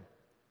them.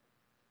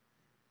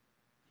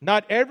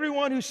 Not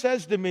everyone who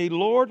says to me,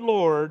 Lord,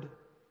 Lord,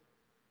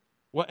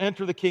 will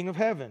enter the kingdom of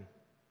heaven.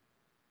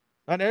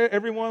 Not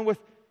everyone with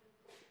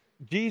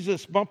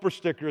Jesus bumper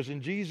stickers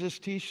and Jesus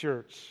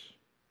t-shirts.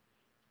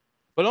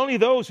 But only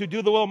those who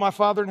do the will of my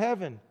Father in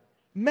heaven.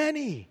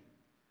 Many.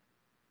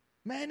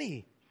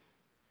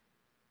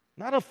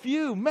 Not a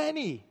few,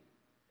 many.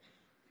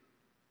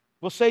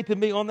 Will say to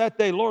me on that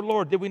day, Lord,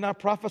 Lord, did we not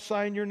prophesy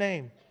in your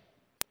name?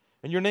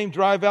 In your name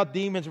drive out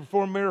demons and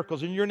perform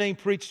miracles. In your name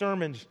preach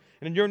sermons.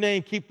 And in your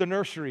name keep the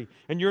nursery.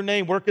 In your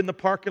name work in the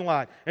parking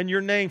lot. In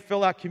your name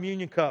fill out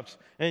communion cups.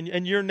 And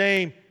in your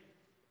name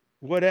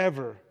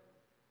whatever.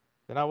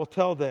 Then I will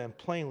tell them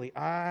plainly,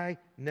 I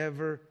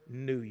never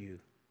knew you.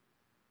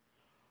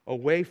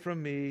 Away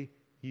from me,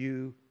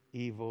 you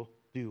evil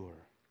doer.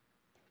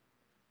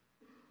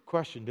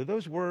 Question, do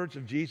those words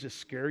of Jesus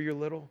scare you a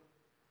little?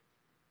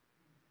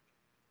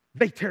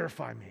 They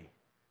terrify me.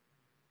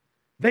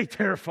 They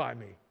terrify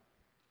me.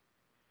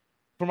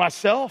 For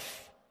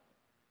myself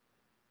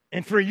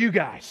and for you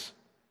guys.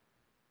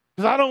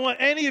 Because I don't want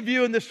any of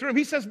you in this room,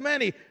 he says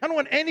many, I don't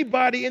want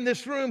anybody in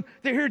this room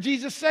to hear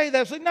Jesus say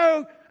that. It's like,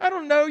 no, I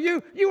don't know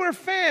you. You were a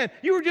fan.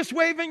 You were just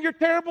waving your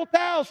terrible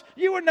towels.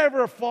 You were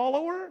never a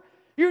follower.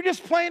 You were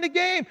just playing a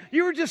game.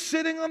 You were just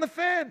sitting on the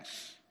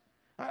fence.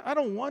 I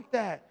don't want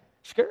that.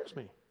 It scares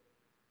me.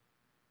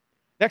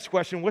 Next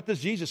question, what does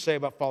Jesus say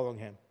about following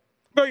him?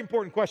 Very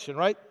important question,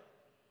 right?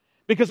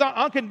 Because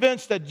I'm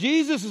convinced that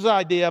Jesus'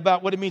 idea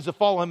about what it means to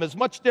follow him is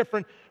much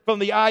different from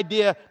the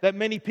idea that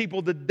many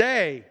people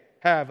today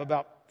have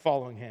about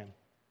following him.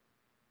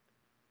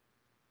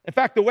 In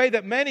fact, the way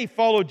that many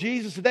follow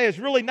Jesus today is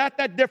really not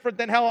that different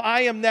than how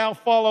I am now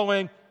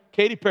following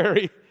Katy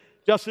Perry,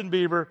 Justin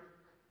Bieber,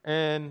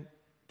 and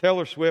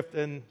Taylor Swift,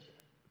 and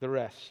the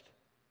rest.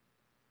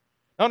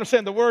 Now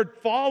understand, the word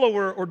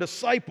follower or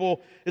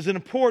disciple is an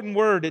important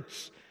word.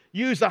 It's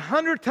used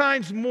 100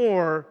 times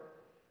more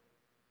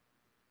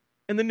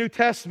in the New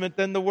Testament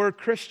than the word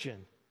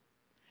Christian.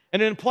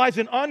 And it implies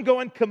an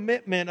ongoing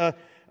commitment,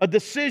 a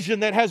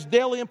decision that has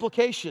daily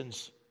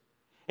implications.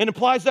 It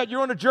implies that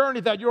you're on a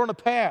journey, that you're on a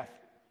path.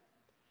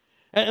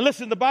 And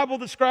listen, the Bible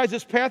describes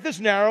this path as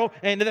narrow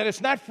and that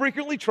it's not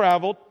frequently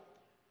traveled.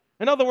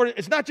 In other words,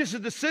 it's not just a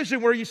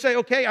decision where you say,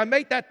 okay, I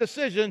made that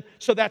decision,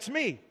 so that's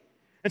me.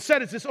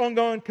 Instead, it's this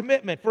ongoing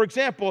commitment. For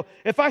example,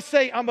 if I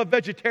say I'm a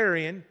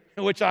vegetarian,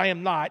 which I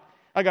am not,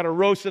 I got a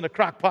roast in a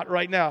crock pot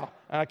right now.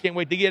 I can't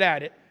wait to get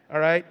at it, all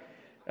right?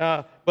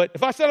 But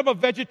if I said I'm a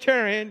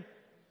vegetarian,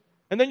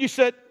 and then you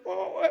said,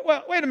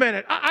 well, wait a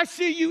minute, I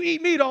see you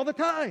eat meat all the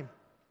time.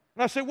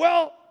 And I say,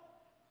 well,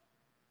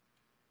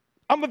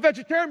 I'm a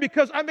vegetarian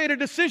because I made a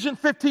decision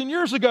 15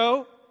 years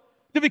ago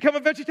to become a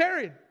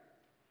vegetarian.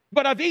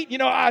 But I've eaten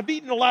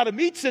a lot of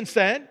meat since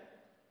then.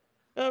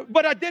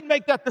 But I did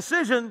make that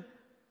decision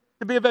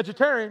to be a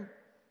vegetarian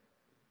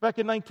back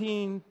in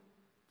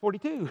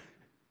 1942.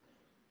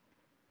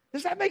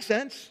 Does that make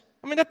sense?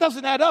 I mean, that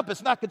doesn't add up.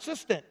 It's not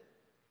consistent.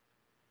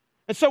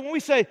 And so when we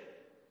say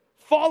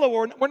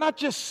follower, we're not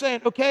just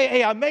saying, okay,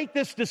 hey, I made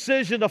this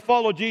decision to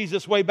follow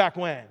Jesus way back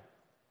when.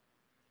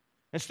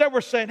 Instead,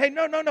 we're saying, hey,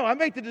 no, I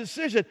made the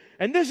decision,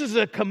 and this is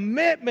a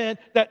commitment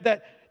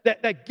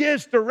that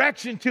gives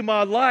direction to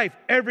my life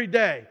every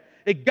day.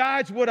 It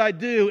guides what I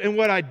do and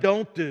what I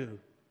don't do,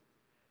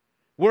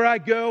 where I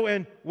go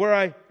and where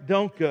I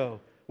don't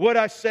go, what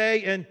I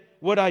say and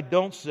what I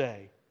don't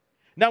say.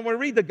 Now, when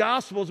we read the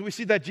Gospels, we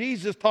see that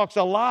Jesus talks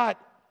a lot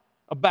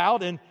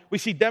about, and we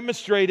see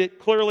demonstrated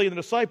clearly in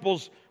the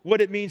disciples,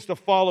 what it means to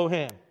follow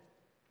him.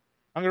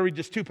 I'm going to read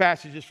just two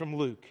passages from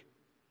Luke.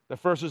 The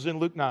first is in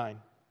Luke 9.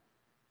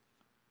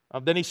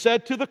 Then he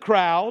said to the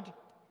crowd,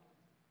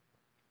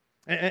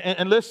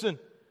 and listen,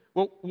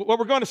 what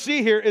we're going to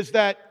see here is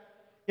that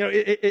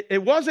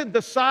it wasn't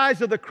the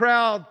size of the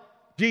crowd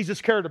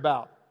Jesus cared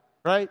about,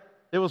 right?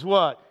 It was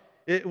what?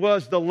 It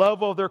was the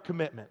level of their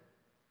commitment.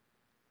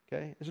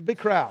 Okay? It's a big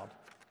crowd.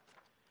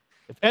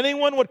 If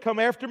anyone would come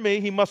after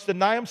me, he must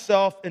deny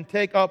himself and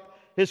take up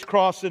his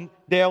cross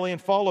daily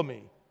and follow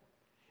me.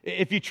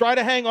 If you try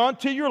to hang on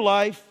to your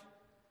life,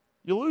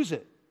 you'll lose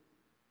it.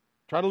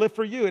 Try to live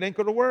for you. It ain't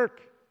going to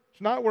work.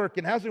 It's not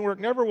working. Hasn't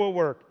worked. Never will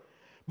work.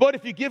 But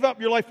if you give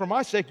up your life for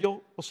my sake,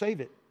 you'll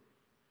save it.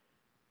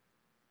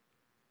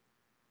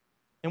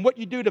 And what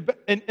you do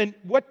and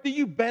what do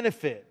you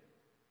benefit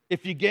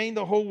if you gain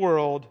the whole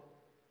world?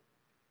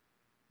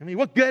 I mean,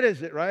 what good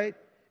is it, right?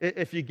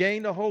 If you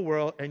gain the whole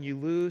world and you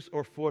lose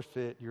or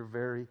forfeit your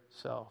very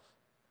self.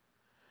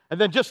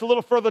 And then just a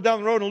little further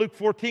down the road in Luke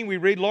 14, we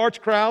read, large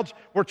crowds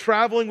were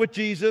traveling with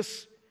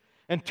Jesus,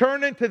 and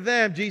turning to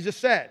them, Jesus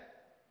said.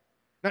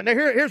 Now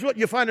here's what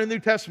you find in the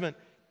New Testament,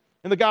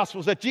 in the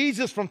Gospels, that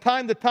Jesus from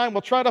time to time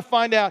will try to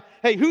find out,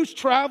 hey, who's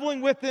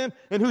traveling with him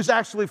and who's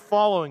actually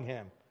following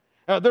him.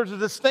 There's a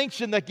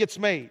distinction that gets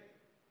made,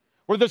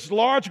 where there's a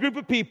large group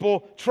of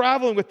people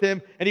traveling with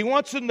him, and he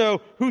wants to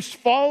know who's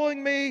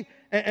following me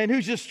and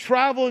who's just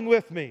traveling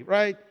with me,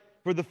 right?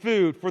 For the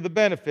food, for the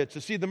benefits,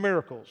 to see the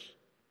miracles.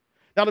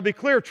 Now, to be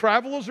clear,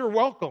 travelers are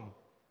welcome.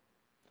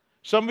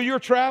 Some of you are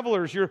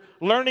travelers. You're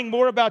learning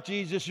more about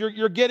Jesus.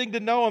 You're getting to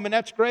know him, and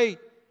that's great.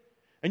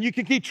 And you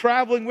can keep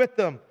traveling with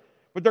them.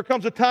 But there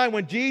comes a time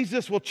when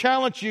Jesus will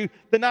challenge you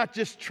to not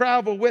just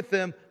travel with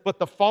him, but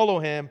to follow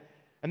him.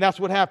 And that's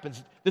what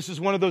happens. This is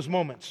one of those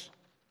moments.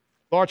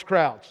 Large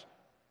crowds.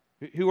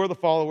 Who are the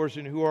followers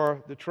and who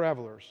are the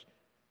travelers?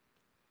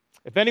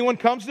 If anyone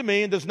comes to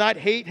me and does not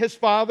hate his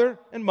father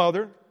and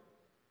mother,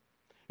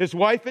 his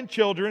wife and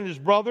children, his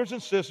brothers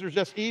and sisters,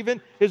 just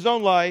even his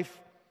own life,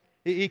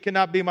 he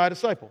cannot be my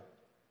disciple.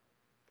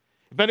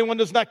 If anyone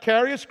does not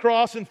carry his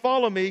cross and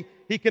follow me,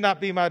 he cannot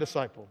be my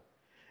disciple.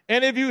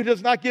 Any of you who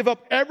does not give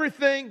up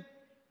everything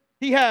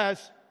he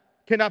has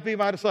cannot be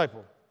my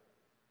disciple.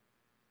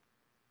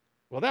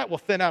 Well, that will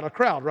thin out a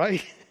crowd,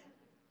 right?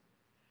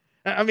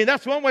 I mean,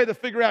 that's one way to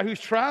figure out who's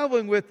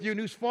traveling with you and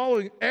who's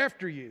following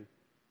after you.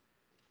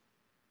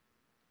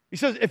 He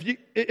says,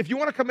 if you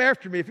want to come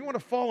after me, if you want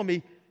to follow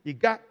me, you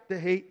got to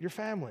hate your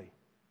family.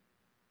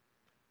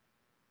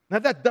 Now,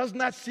 that does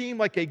not seem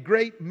like a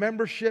great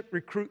membership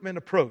recruitment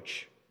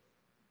approach.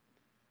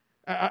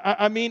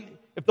 I mean,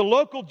 if the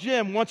local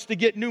gym wants to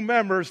get new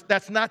members,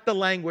 that's not the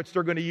language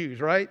they're going to use,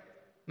 right?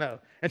 No.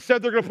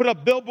 Instead, they're going to put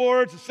up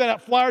billboards and send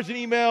out flyers and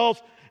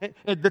emails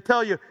and to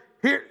tell you,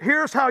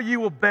 here's how you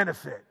will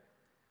benefit.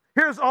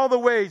 Here's all the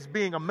ways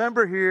being a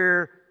member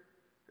here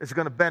is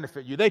going to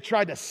benefit you. They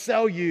tried to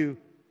sell you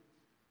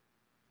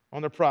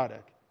on their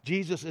product.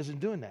 Jesus isn't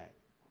doing that.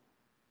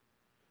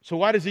 So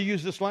why does he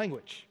use this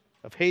language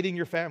of hating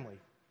your family?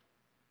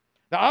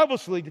 Now,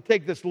 obviously, to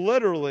take this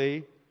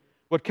literally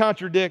would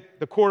contradict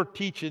the core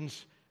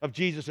teachings of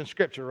Jesus in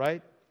Scripture,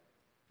 right?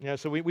 You know,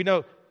 so we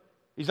know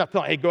he's not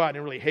telling, hey, go out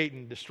and really hate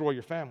and destroy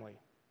your family.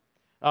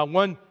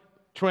 One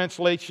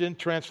translation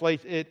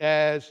translates it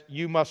as,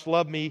 you must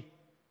love me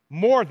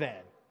more than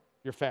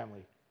your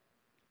family,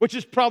 which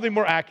is probably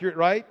more accurate,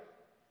 right?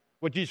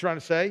 What Jesus is trying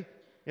to say.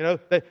 You know,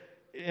 that,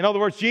 in other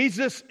words,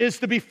 Jesus is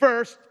to be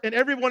first, and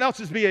everyone else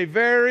is to be a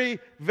very,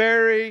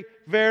 very,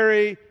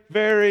 very,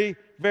 very,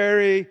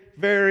 very,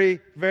 very,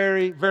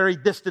 very, very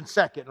distant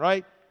second,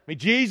 right? I mean,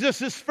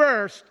 Jesus is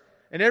first,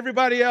 and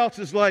everybody else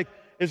is like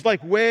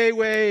way,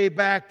 way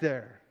back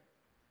there.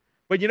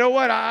 But you know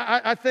what?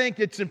 I think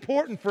it's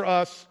important for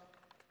us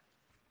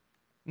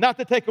not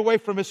to take away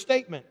from his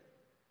statement.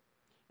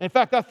 In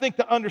fact, I think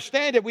to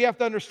understand it, we have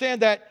to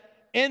understand that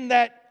in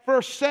that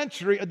first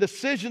century, a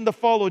decision to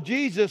follow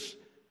Jesus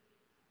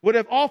would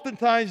have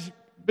oftentimes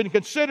been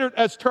considered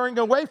as turning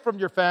away from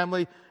your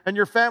family and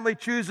your family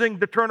choosing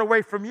to turn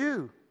away from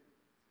you.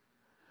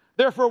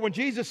 Therefore, when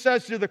Jesus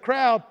says to the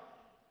crowd,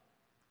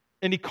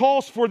 and he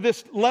calls for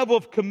this level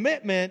of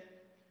commitment,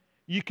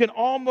 you can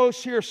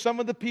almost hear some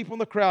of the people in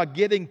the crowd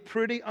getting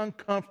pretty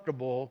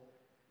uncomfortable,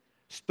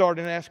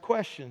 starting to ask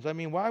questions. I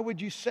mean, why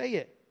would you say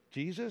it,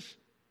 Jesus?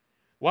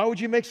 Why would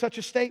you make such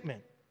a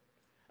statement?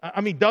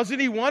 I mean, doesn't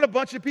he want a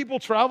bunch of people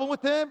traveling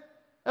with him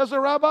as a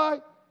rabbi?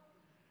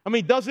 I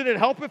mean, doesn't it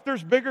help if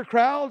there's bigger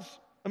crowds?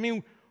 I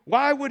mean,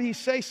 why would he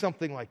say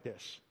something like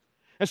this?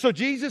 And so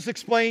Jesus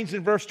explains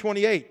in verse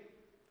 28.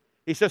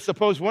 He says,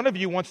 suppose one of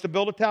you wants to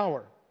build a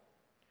tower.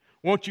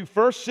 Won't you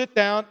first sit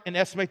down and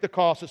estimate the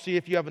cost to see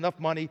if you have enough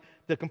money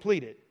to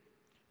complete it?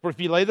 For if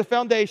you lay the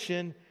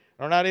foundation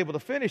and are not able to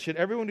finish it,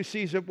 everyone who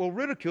sees it will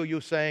ridicule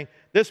you, saying,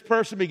 this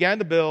person began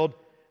to build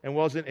and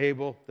wasn't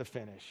able to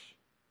finish.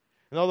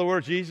 In other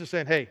words, Jesus is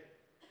saying, hey,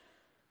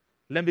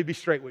 let me be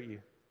straight with you.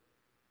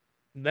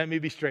 Let me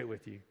be straight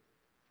with you.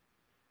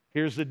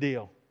 Here's the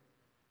deal.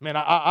 Man,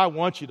 I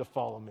want you to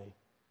follow me.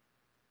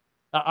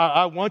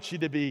 I want you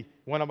to be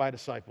one of my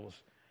disciples.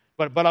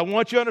 But I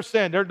want you to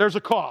understand there's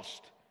a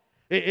cost.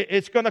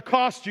 It's going to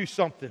cost you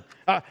something.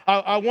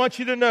 I want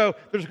you to know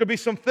there's going to be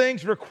some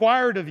things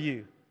required of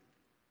you.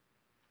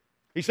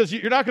 He says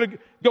you're not going to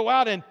go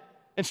out and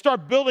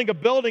start building a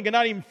building and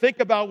not even think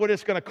about what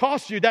it's going to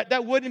cost you.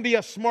 That wouldn't be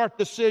a smart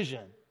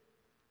decision.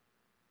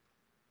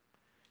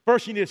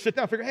 First, you need to sit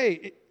down and figure,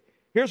 hey,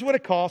 here's what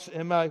it costs.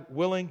 Am I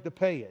willing to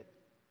pay it?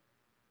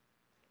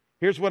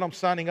 Here's what I'm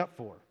signing up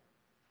for.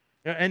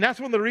 And that's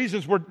one of the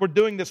reasons we're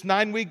doing this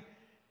 9-week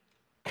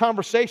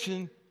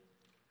conversation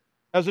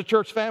as a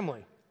church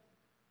family.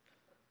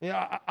 You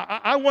know,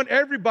 I want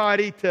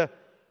everybody to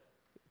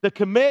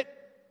commit,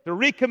 to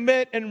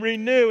recommit and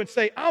renew and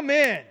say, I'm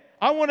in.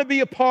 I want to be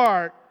a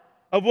part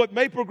of what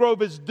Maple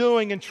Grove is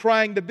doing and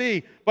trying to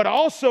be. But I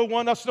also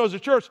want us to know as a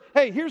church,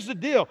 hey, here's the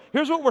deal.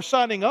 Here's what we're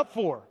signing up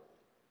for.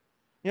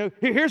 You know,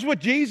 here's what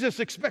Jesus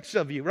expects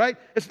of you, right?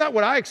 It's not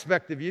what I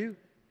expect of you.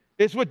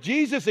 It's what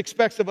Jesus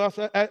expects of us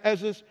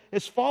as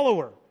his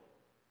follower.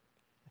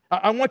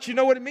 I want you to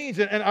know what it means.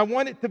 And I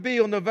want it to be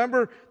on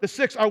November the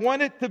 6th, I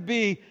want it to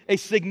be a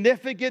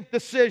significant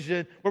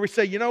decision where we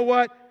say, you know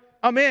what?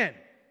 I'm in.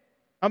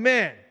 I'm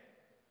in.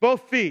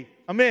 Both feet.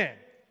 I'm in.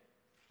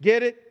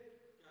 Get it?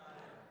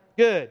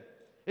 Good.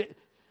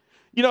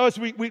 You know, as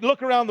we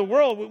look around the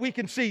world, we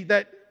can see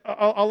that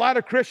a lot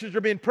of Christians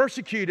are being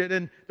persecuted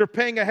and they're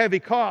paying a heavy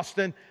cost.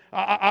 And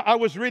I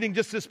was reading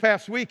just this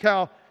past week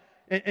how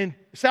in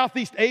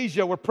Southeast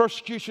Asia, where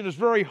persecution is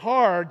very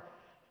hard,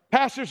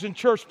 pastors and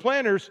church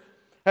planners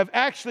have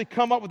actually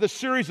come up with a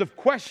series of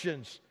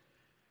questions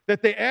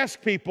that they ask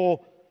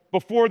people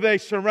before they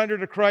surrender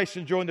to Christ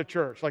and join the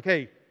church. Like,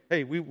 hey,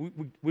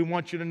 we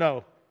want you to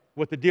know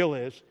what the deal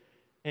is,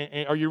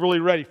 and are you really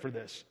ready for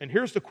this? And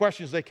here's the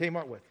questions they came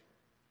up with.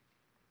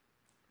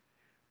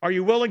 Are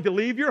you willing to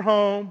leave your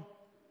home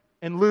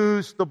and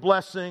lose the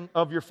blessing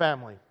of your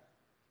family?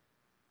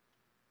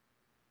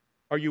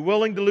 Are you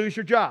willing to lose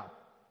your job?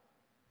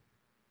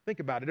 Think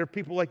about it. There are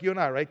people like you and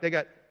I, right? They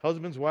got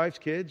husbands, wives,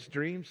 kids,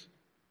 dreams.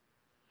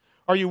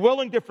 Are you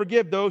willing to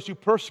forgive those who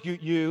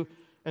persecute you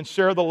and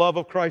share the love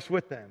of Christ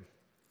with them?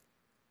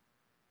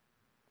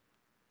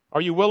 Are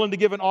you willing to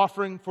give an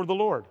offering for the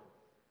Lord?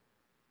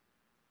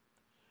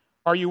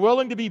 Are you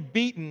willing to be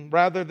beaten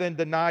rather than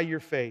deny your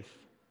faith?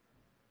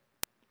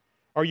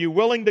 Are you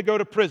willing to go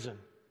to prison?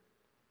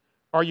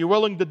 Are you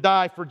willing to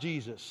die for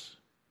Jesus?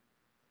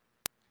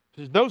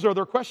 Those are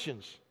their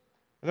questions.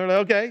 And they're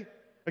like,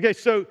 okay,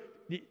 so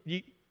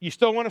you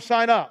still want to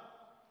sign up?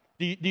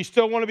 Do you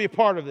still want to be a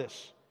part of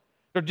this?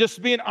 They're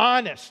just being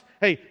honest.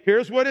 Hey,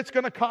 here's what it's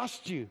going to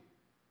cost you.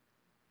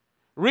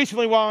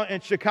 Recently, while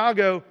in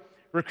Chicago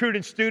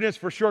recruiting students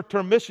for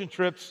short-term mission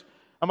trips,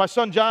 my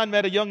son John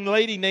met a young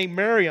lady named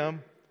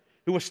Miriam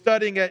who was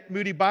studying at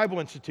Moody Bible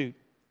Institute.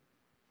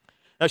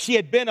 Now, she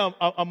had been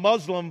a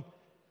Muslim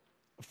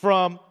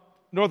from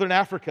Northern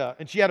Africa,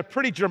 and she had a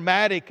pretty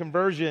dramatic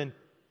conversion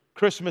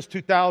Christmas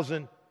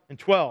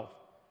 2012.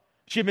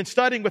 She had been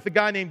studying with a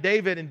guy named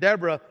David and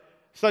Deborah,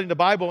 studying the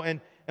Bible,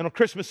 and on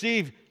Christmas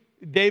Eve,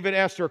 David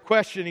asked her a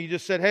question. He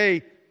just said,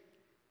 hey,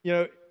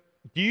 do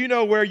you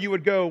know where you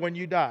would go when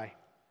you die?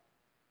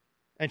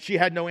 And she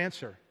had no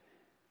answer.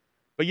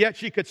 But yet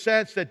she could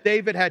sense that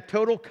David had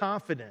total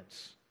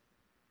confidence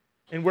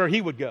in where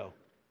he would go.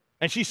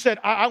 And she said,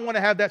 I want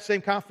to have that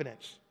same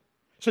confidence.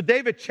 So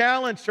David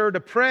challenged her to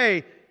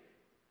pray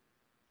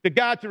to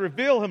God to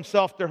reveal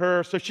himself to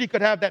her so she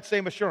could have that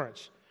same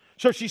assurance.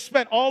 So she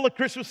spent all of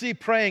Christmas Eve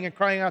praying and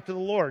crying out to the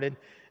Lord.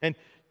 And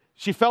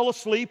she fell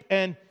asleep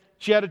and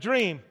she had a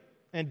dream.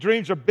 And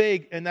dreams are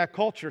big in that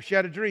culture. She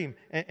had a dream.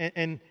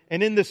 And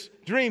in this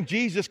dream,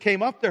 Jesus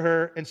came up to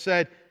her and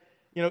said,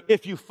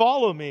 if you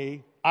follow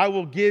me, I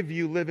will give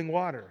you living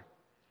water.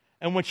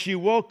 And when she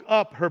woke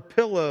up, her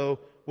pillow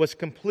was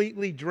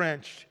completely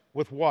drenched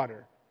with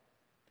water.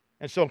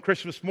 And so on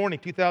Christmas morning,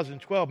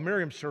 2012,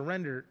 Miriam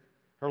surrendered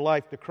her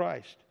life to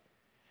Christ.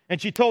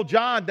 And she told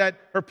John that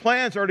her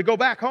plans are to go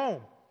back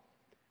home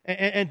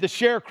and to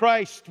share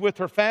Christ with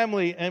her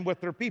family and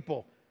with her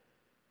people,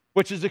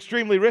 which is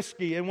extremely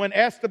risky. And when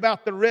asked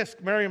about the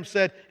risk, Miriam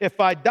said, if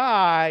I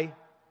die,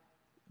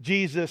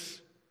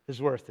 Jesus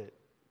is worth it.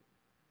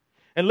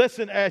 And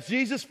listen, as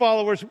Jesus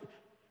followers,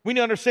 we need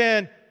to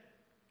understand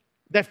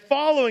that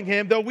following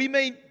Him, though we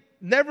may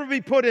never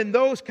be put in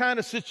those kind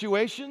of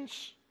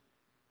situations,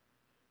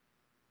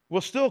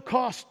 will still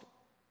cost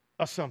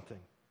us something.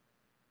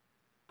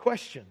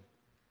 Question: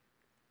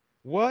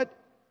 what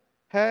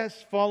has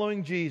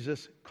following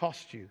Jesus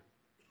cost you?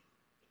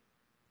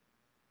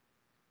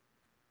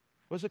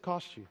 What does it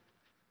cost you?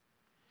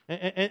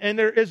 And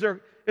is there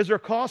a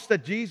cost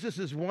that Jesus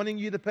is wanting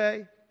you to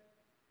pay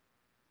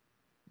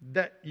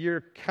that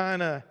you're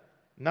kind of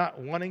not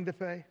wanting to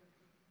pay?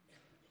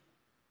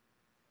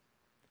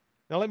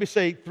 Now let me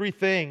say three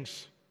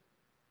things.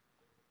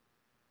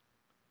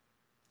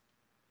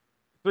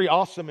 Three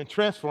awesome and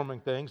transforming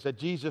things that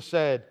Jesus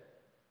said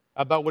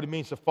about what it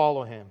means to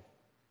follow Him.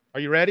 Are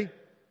you ready?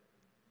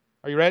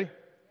 Are you ready?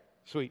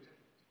 Sweet.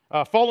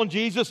 Following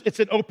Jesus, it's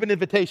an open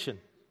invitation.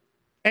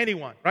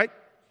 Anyone, right?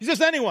 He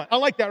says anyone. I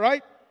like that,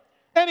 right?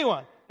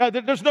 Anyone.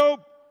 There's no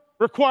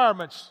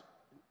requirements,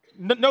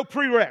 no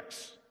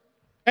prereqs.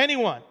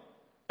 Anyone.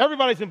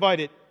 Everybody's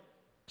invited.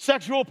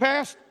 Sexual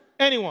past?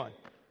 Anyone.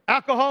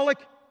 Alcoholic?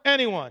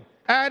 Anyone.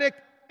 Addict?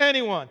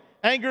 Anyone.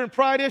 Anger and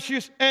pride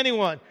issues?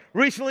 Anyone.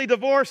 Recently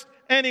divorced?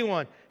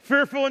 Anyone.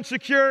 Fearful and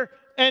insecure?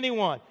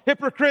 Anyone.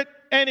 Hypocrite?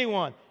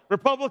 Anyone.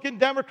 Republican,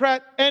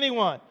 Democrat?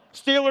 Anyone.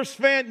 Steelers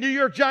fan? New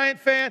York Giant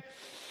fan?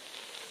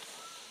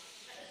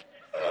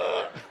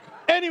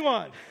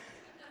 Anyone.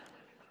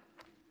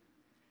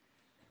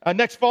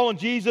 Next, following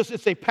Jesus,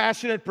 it's a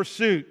passionate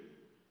pursuit.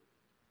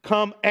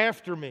 Come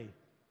after me.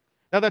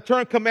 Now, that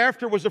term come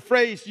after was a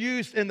phrase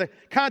used in the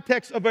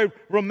context of a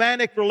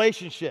romantic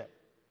relationship.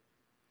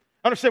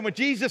 Understand, when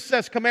Jesus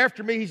says come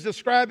after me, He's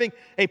describing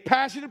a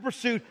passionate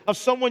pursuit of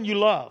someone you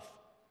love.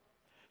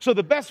 So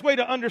the best way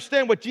to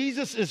understand what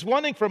Jesus is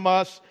wanting from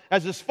us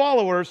as His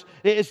followers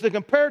is to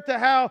compare it to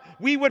how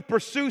we would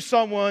pursue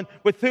someone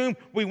with whom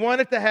we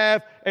wanted to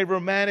have a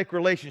romantic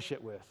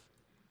relationship with.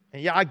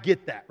 And yeah, I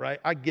get that, right?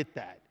 I get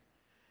that.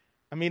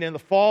 I mean, in the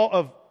fall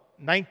of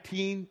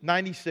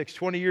 1996,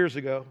 20 years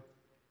ago,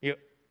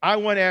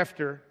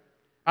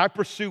 I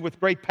pursued with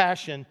great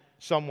passion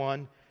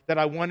someone that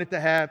I wanted to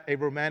have a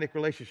romantic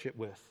relationship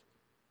with.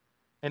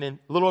 And in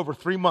a little over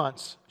 3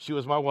 months, she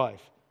was my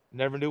wife.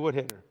 Never knew what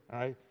hit her, all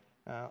right?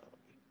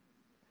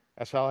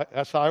 That's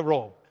how I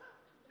roll,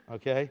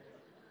 okay?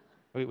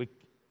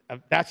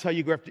 That's how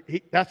you go after.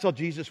 That's how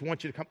Jesus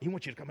wants you to come. He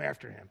wants you to come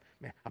after Him.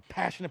 Man, a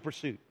passionate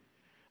pursuit.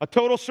 A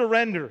total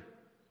surrender.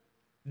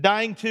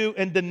 Dying to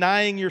and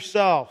denying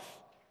yourself.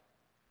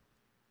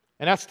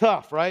 And that's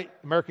tough, right?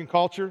 American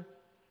culture.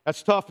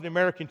 That's tough in the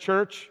American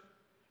church,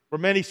 where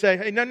many say,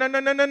 hey, no,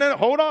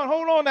 hold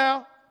on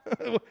now.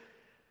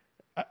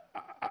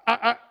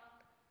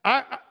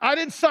 I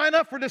didn't sign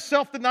up for this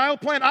self-denial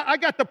plan. I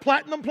got the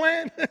platinum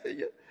plan.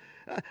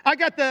 I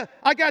got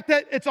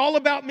that it's all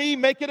about me,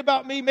 make it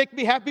about me, make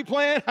me happy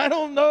plan. I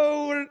don't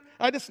know.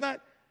 That's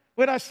not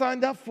what I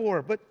signed up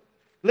for. But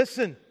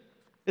listen,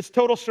 it's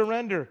total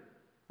surrender.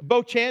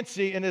 Bo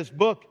Chansey, in his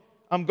book,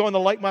 I'm Going to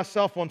Light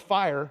Myself on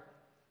Fire,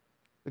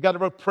 the guy that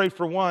wrote Pray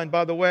for One.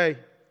 By the way,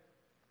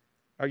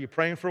 are you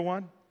praying for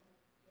one?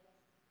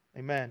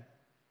 Amen.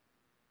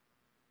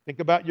 Think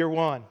about your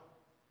one.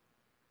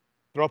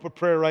 Throw up a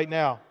prayer right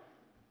now.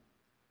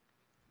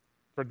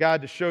 for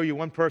God to show you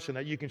one person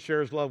that you can share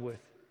His love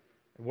with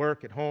at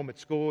work, at home, at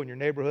school, in your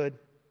neighborhood.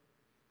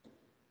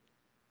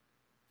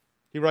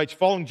 He writes,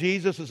 following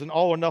Jesus is an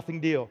all or nothing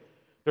deal.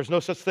 There's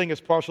no such thing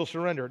as partial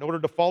surrender. In order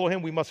to follow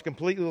Him, we must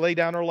completely lay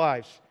down our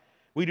lives.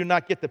 We do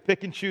not get to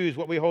pick and choose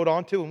what we hold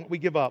on to and what we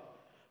give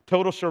up.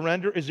 Total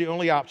surrender is the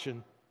only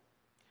option.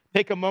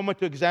 Take a moment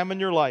to examine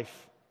your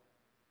life.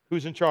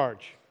 Who's in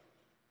charge?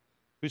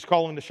 Who's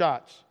calling the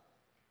shots?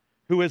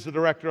 Who is the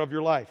director of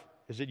your life?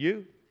 Is it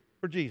you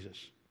or Jesus?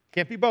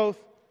 Can't be both.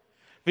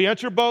 If you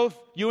answer both,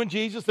 you and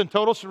Jesus, then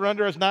total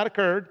surrender has not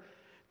occurred.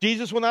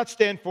 Jesus will not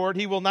stand for it.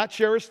 He will not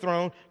share His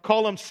throne.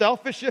 Call Him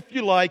selfish if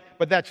you like,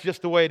 but that's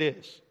just the way it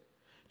is.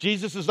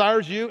 Jesus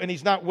desires you, and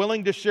He's not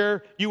willing to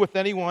share you with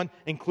anyone,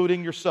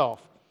 including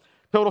yourself.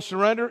 Total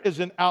surrender is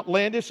an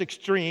outlandish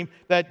extreme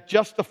that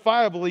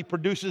justifiably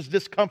produces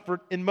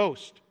discomfort in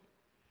most.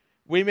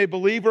 We may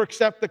believe or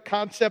accept the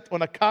concept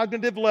on a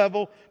cognitive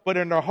level, but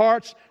in our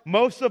hearts,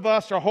 most of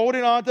us are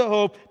holding on to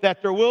hope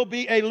that there will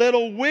be a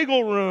little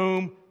wiggle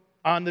room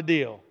on the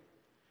deal.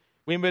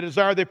 We may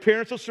desire the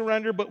appearance of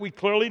surrender, but we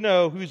clearly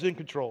know who's in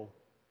control.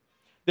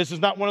 This is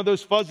not one of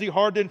those fuzzy,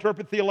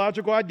 hard-to-interpret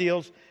theological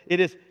ideals.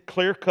 It is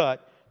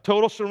clear-cut.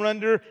 Total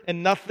surrender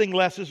and nothing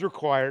less is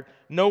required.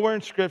 Nowhere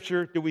in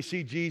Scripture do we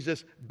see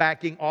Jesus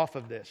backing off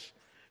of this.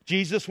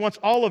 Jesus wants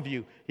all of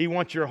you. He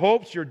wants your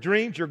hopes, your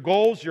dreams, your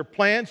goals, your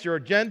plans, your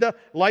agenda,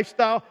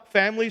 lifestyle,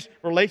 families,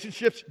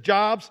 relationships,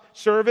 jobs,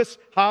 service,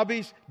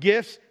 hobbies,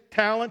 gifts,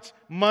 talents,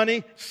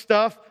 money,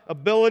 stuff,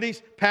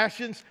 abilities,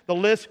 passions. The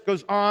list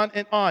goes on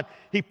and on.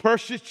 He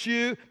purchased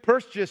you,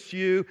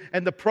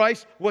 and the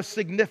price was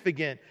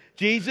significant.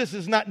 Jesus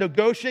is not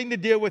negotiating the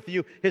deal with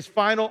you. His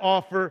final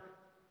offer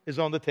is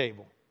on the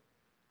table.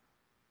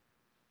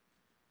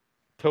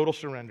 Total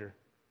surrender.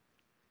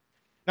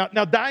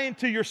 Now, dying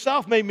to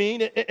yourself may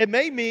mean, it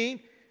may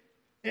mean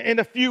in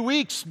a few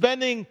weeks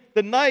spending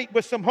the night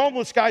with some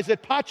homeless guys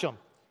at Pacham.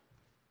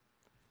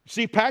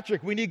 See,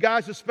 Patrick, we need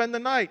guys to spend the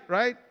night,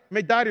 right? You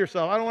may die to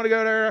yourself. I don't want to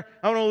go there.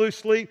 I don't want to lose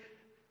sleep.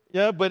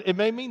 Yeah, but it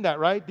may mean that,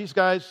 right? These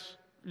guys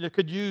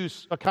could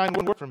use a kind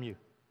word from you.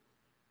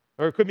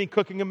 Or it could mean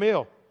cooking a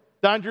meal.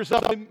 Dying to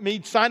yourself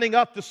means signing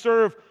up to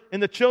serve in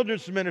the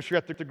children's ministry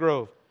at the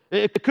Grove.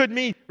 It could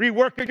mean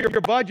reworking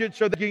your budget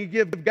so that you can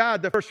give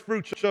God the first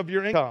fruits of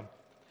your income.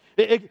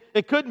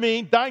 It could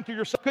mean, dying to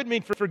yourself could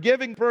mean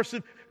forgiving the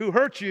person who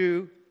hurt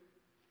you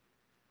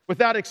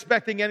without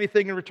expecting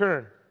anything in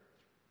return.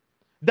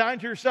 Dying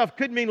to yourself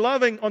could mean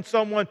loving on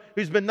someone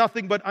who's been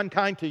nothing but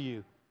unkind to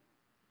you.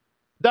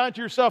 Dying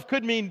to yourself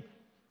could mean,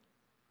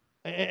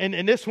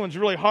 and this one's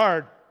really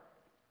hard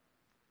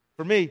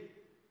for me,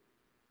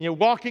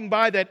 walking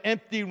by that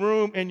empty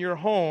room in your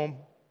home,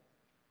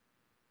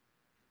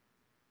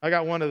 I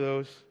got one of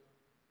those,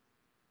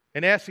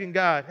 and asking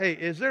God, hey,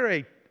 is there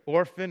an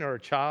orphan or a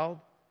child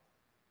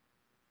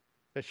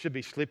that should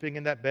be sleeping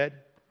in that bed?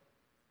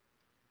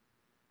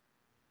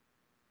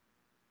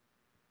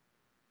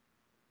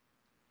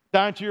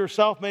 Dying to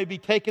yourself may be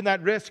taking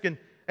that risk and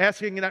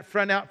asking that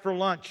friend out for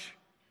lunch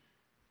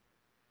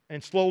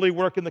and slowly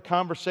working the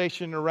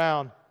conversation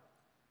around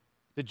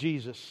to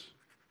Jesus.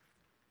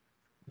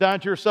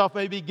 Dying to yourself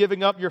may be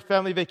giving up your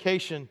family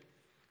vacation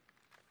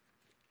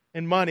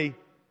and money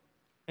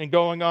and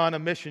going on a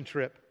mission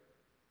trip.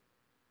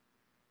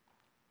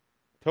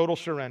 Total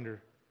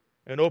surrender,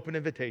 an open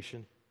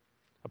invitation,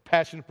 a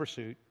passionate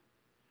pursuit.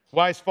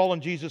 Why is following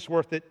Jesus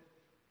worth it?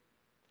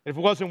 If it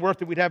wasn't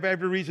worth it, we'd have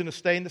every reason to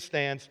stay in the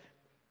stands.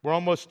 We're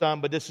almost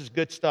done, but this is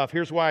good stuff.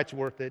 Here's why it's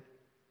worth it.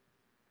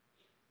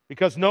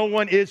 Because no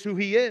one is who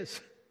He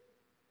is.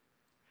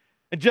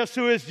 And just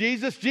who is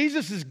Jesus?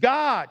 Jesus is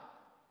God.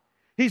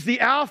 He's the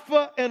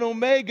Alpha and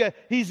Omega.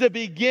 He's the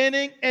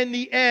beginning and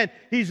the end.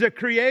 He's the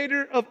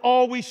creator of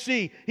all we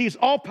see. He's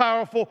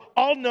all-powerful,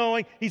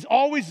 all-knowing. He's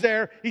always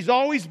there. He's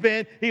always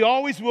been. He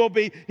always will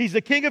be. He's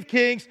the King of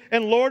kings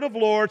and Lord of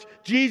lords.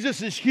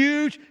 Jesus is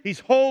huge. He's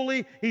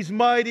holy. He's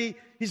mighty.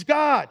 He's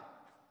God.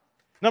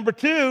 Number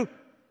two,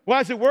 why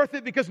is it worth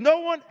it? Because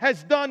no one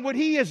has done what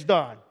He has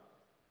done.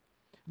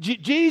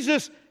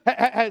 Jesus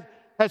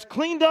has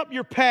cleaned up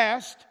your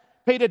past,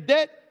 paid a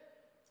debt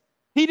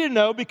He didn't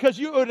know because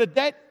you owed a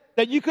debt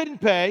that you couldn't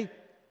pay.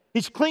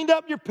 He's cleaned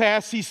up your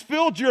past. He's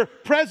filled your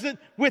present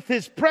with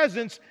His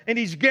presence, and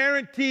He's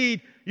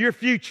guaranteed your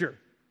future.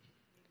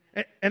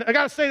 And I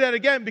got to say that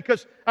again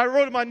because I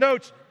wrote in my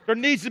notes, there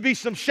needs to be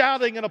some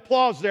shouting and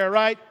applause there,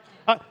 right?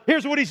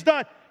 Here's what He's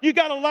done. You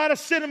got a lot of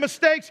sin and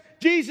mistakes.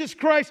 Jesus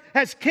Christ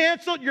has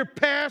canceled your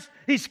past.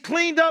 He's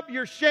cleaned up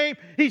your shame.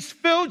 He's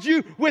filled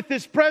you with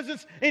His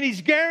presence, and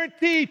He's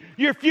guaranteed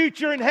your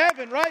future in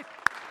heaven, right?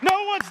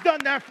 No one's done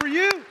that for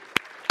you.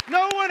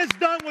 No one has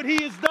done what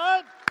He has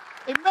done.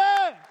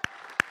 Amen.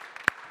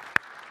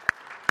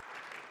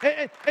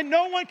 And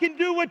no one can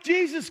do what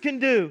Jesus can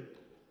do.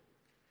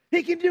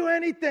 He can do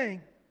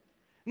anything.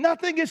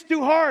 Nothing is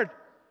too hard.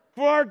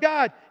 for our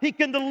God. He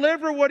can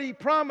deliver what He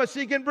promised.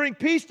 He can bring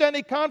peace to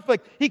any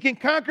conflict. He can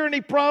conquer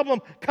any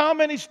problem, calm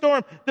any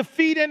storm,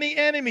 defeat any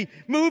enemy,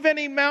 move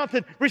any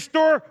mountain,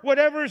 restore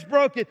whatever is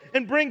broken,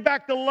 and bring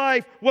back to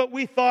life what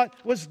we thought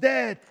was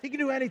dead. He can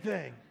do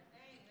anything.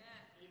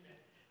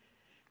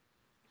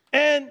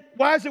 And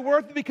why is it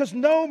worth it? Because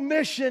no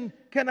mission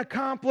can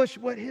accomplish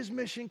what His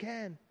mission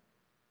can.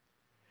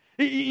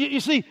 You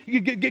see,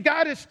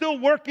 God is still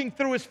working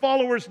through His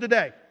followers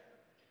today.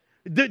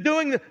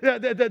 Doing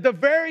the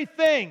very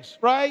things,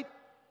 right,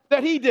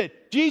 that He did.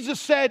 Jesus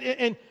said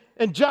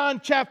in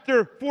John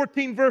chapter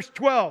 14, verse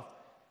 12,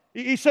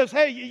 He says,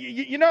 hey,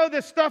 you know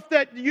this stuff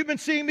that you've been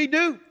seeing me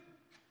do?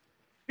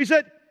 He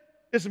said,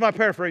 this is my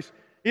paraphrase,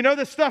 you know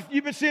this stuff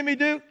you've been seeing me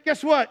do?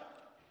 Guess what?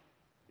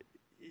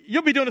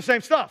 You'll be doing the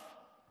same stuff.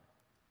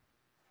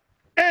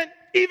 And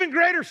even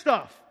greater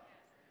stuff.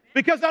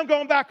 Because I'm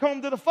going back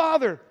home to the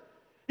Father.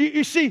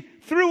 You see,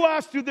 through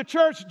us, through the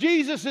church,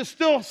 Jesus is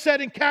still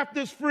setting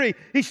captives free.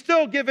 He's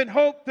still giving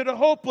hope to the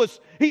hopeless.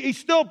 He's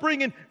still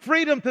bringing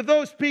freedom to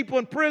those people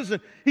in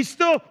prison. He's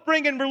still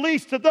bringing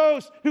release to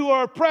those who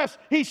are oppressed.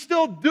 He's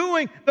still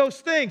doing those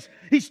things.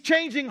 He's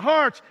changing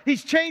hearts.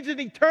 He's changing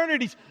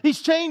eternities.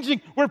 He's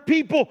changing where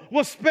people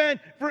will spend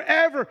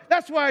forever.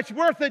 That's why it's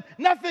worth it.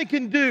 Nothing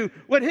can do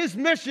what His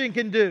mission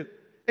can do.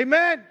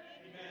 Amen?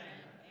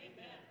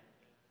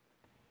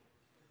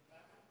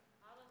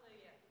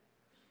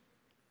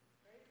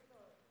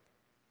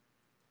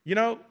 You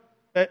know,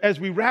 as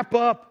we wrap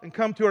up and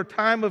come to our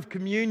time of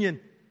communion,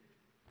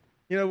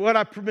 you know, what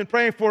I've been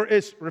praying for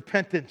is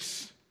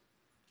repentance.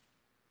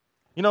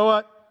 You know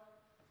what?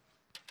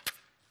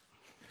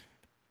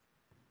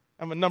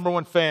 I'm a number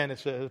one fan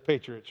of the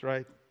Patriots,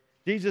 right?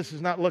 Jesus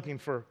is not looking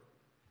for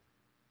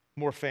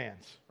more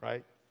fans,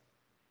 right?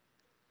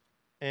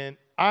 And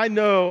I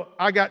know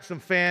I got some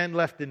fan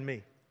left in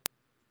me.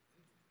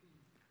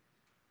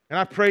 And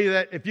I pray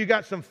that if you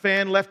got some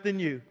fan left in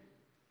you,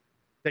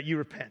 that you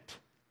repent.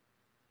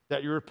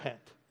 That you repent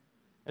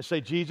and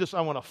say, Jesus, I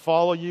want to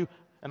follow you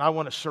and I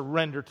want to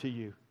surrender to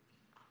you.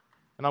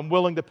 And I'm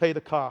willing to pay the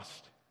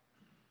cost.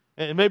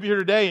 And maybe you're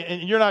here today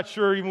and you're not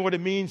sure even what it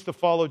means to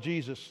follow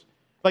Jesus.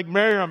 Like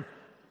Miriam,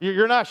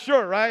 you're not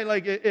sure, right?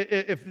 Like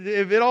if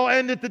it all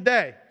ended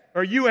today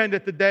or you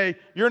ended today,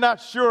 you're not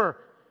sure.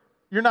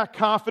 You're not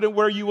confident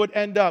where you would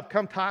end up.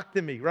 Come talk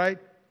to me, right?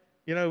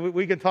 You know,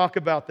 we can talk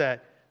about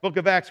that. Book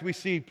of Acts, we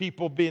see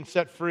people being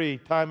set free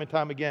time and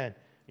time again.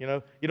 You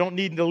know, you don't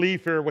need to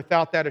leave here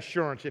without that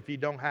assurance if you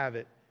don't have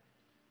it.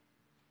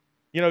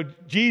 You know,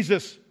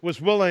 Jesus was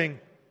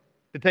willing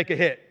to take a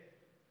hit.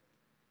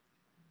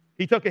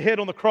 He took a hit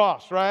on the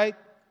cross, right?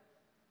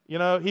 You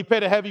know, He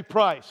paid a heavy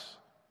price.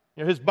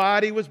 You know, His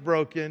body was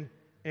broken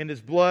and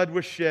His blood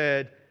was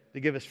shed to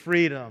give us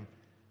freedom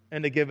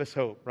and to give us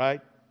hope,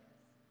 right?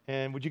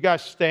 And would you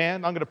guys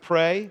stand? I'm going to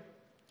pray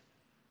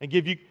and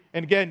give you,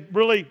 and again,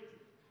 really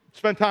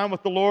spend time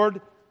with the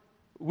Lord.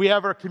 We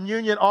have our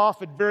communion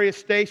off at various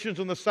stations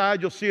on the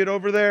side. You'll see it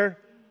over there.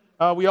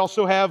 We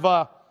also have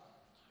our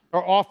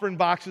offering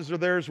boxes are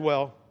there as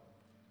well.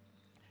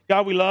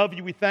 God, we love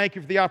you. We thank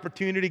you for the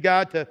opportunity,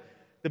 God,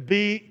 to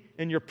be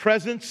in your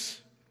presence.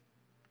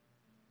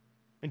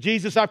 And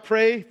Jesus, I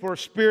pray for a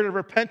spirit of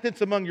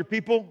repentance among your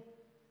people.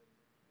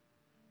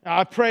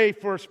 I pray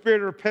for a spirit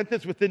of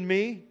repentance within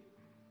me.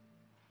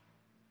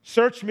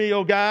 Search me,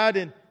 oh God,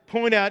 and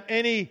point out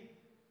any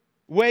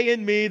way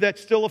in me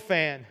that's still a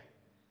fan,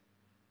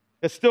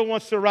 that still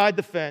wants to ride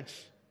the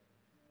fence.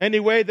 Any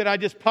way that I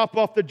just pop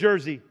off the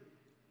jersey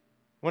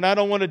when I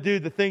don't want to do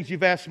the things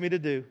you've asked me to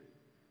do.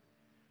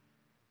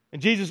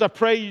 And Jesus, I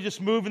pray you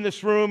just move in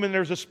this room and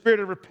there's a spirit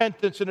of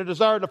repentance and a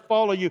desire to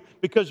follow you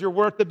because you're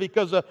worth it,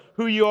 because of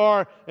who you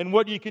are and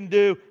what you can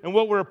do and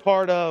what we're a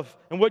part of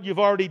and what you've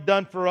already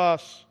done for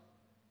us.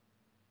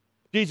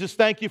 Jesus,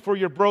 thank you for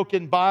your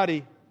broken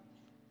body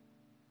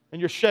and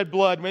your shed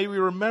blood. May we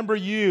remember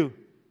you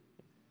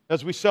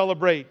as we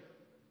celebrate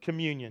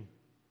communion.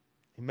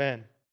 Amen.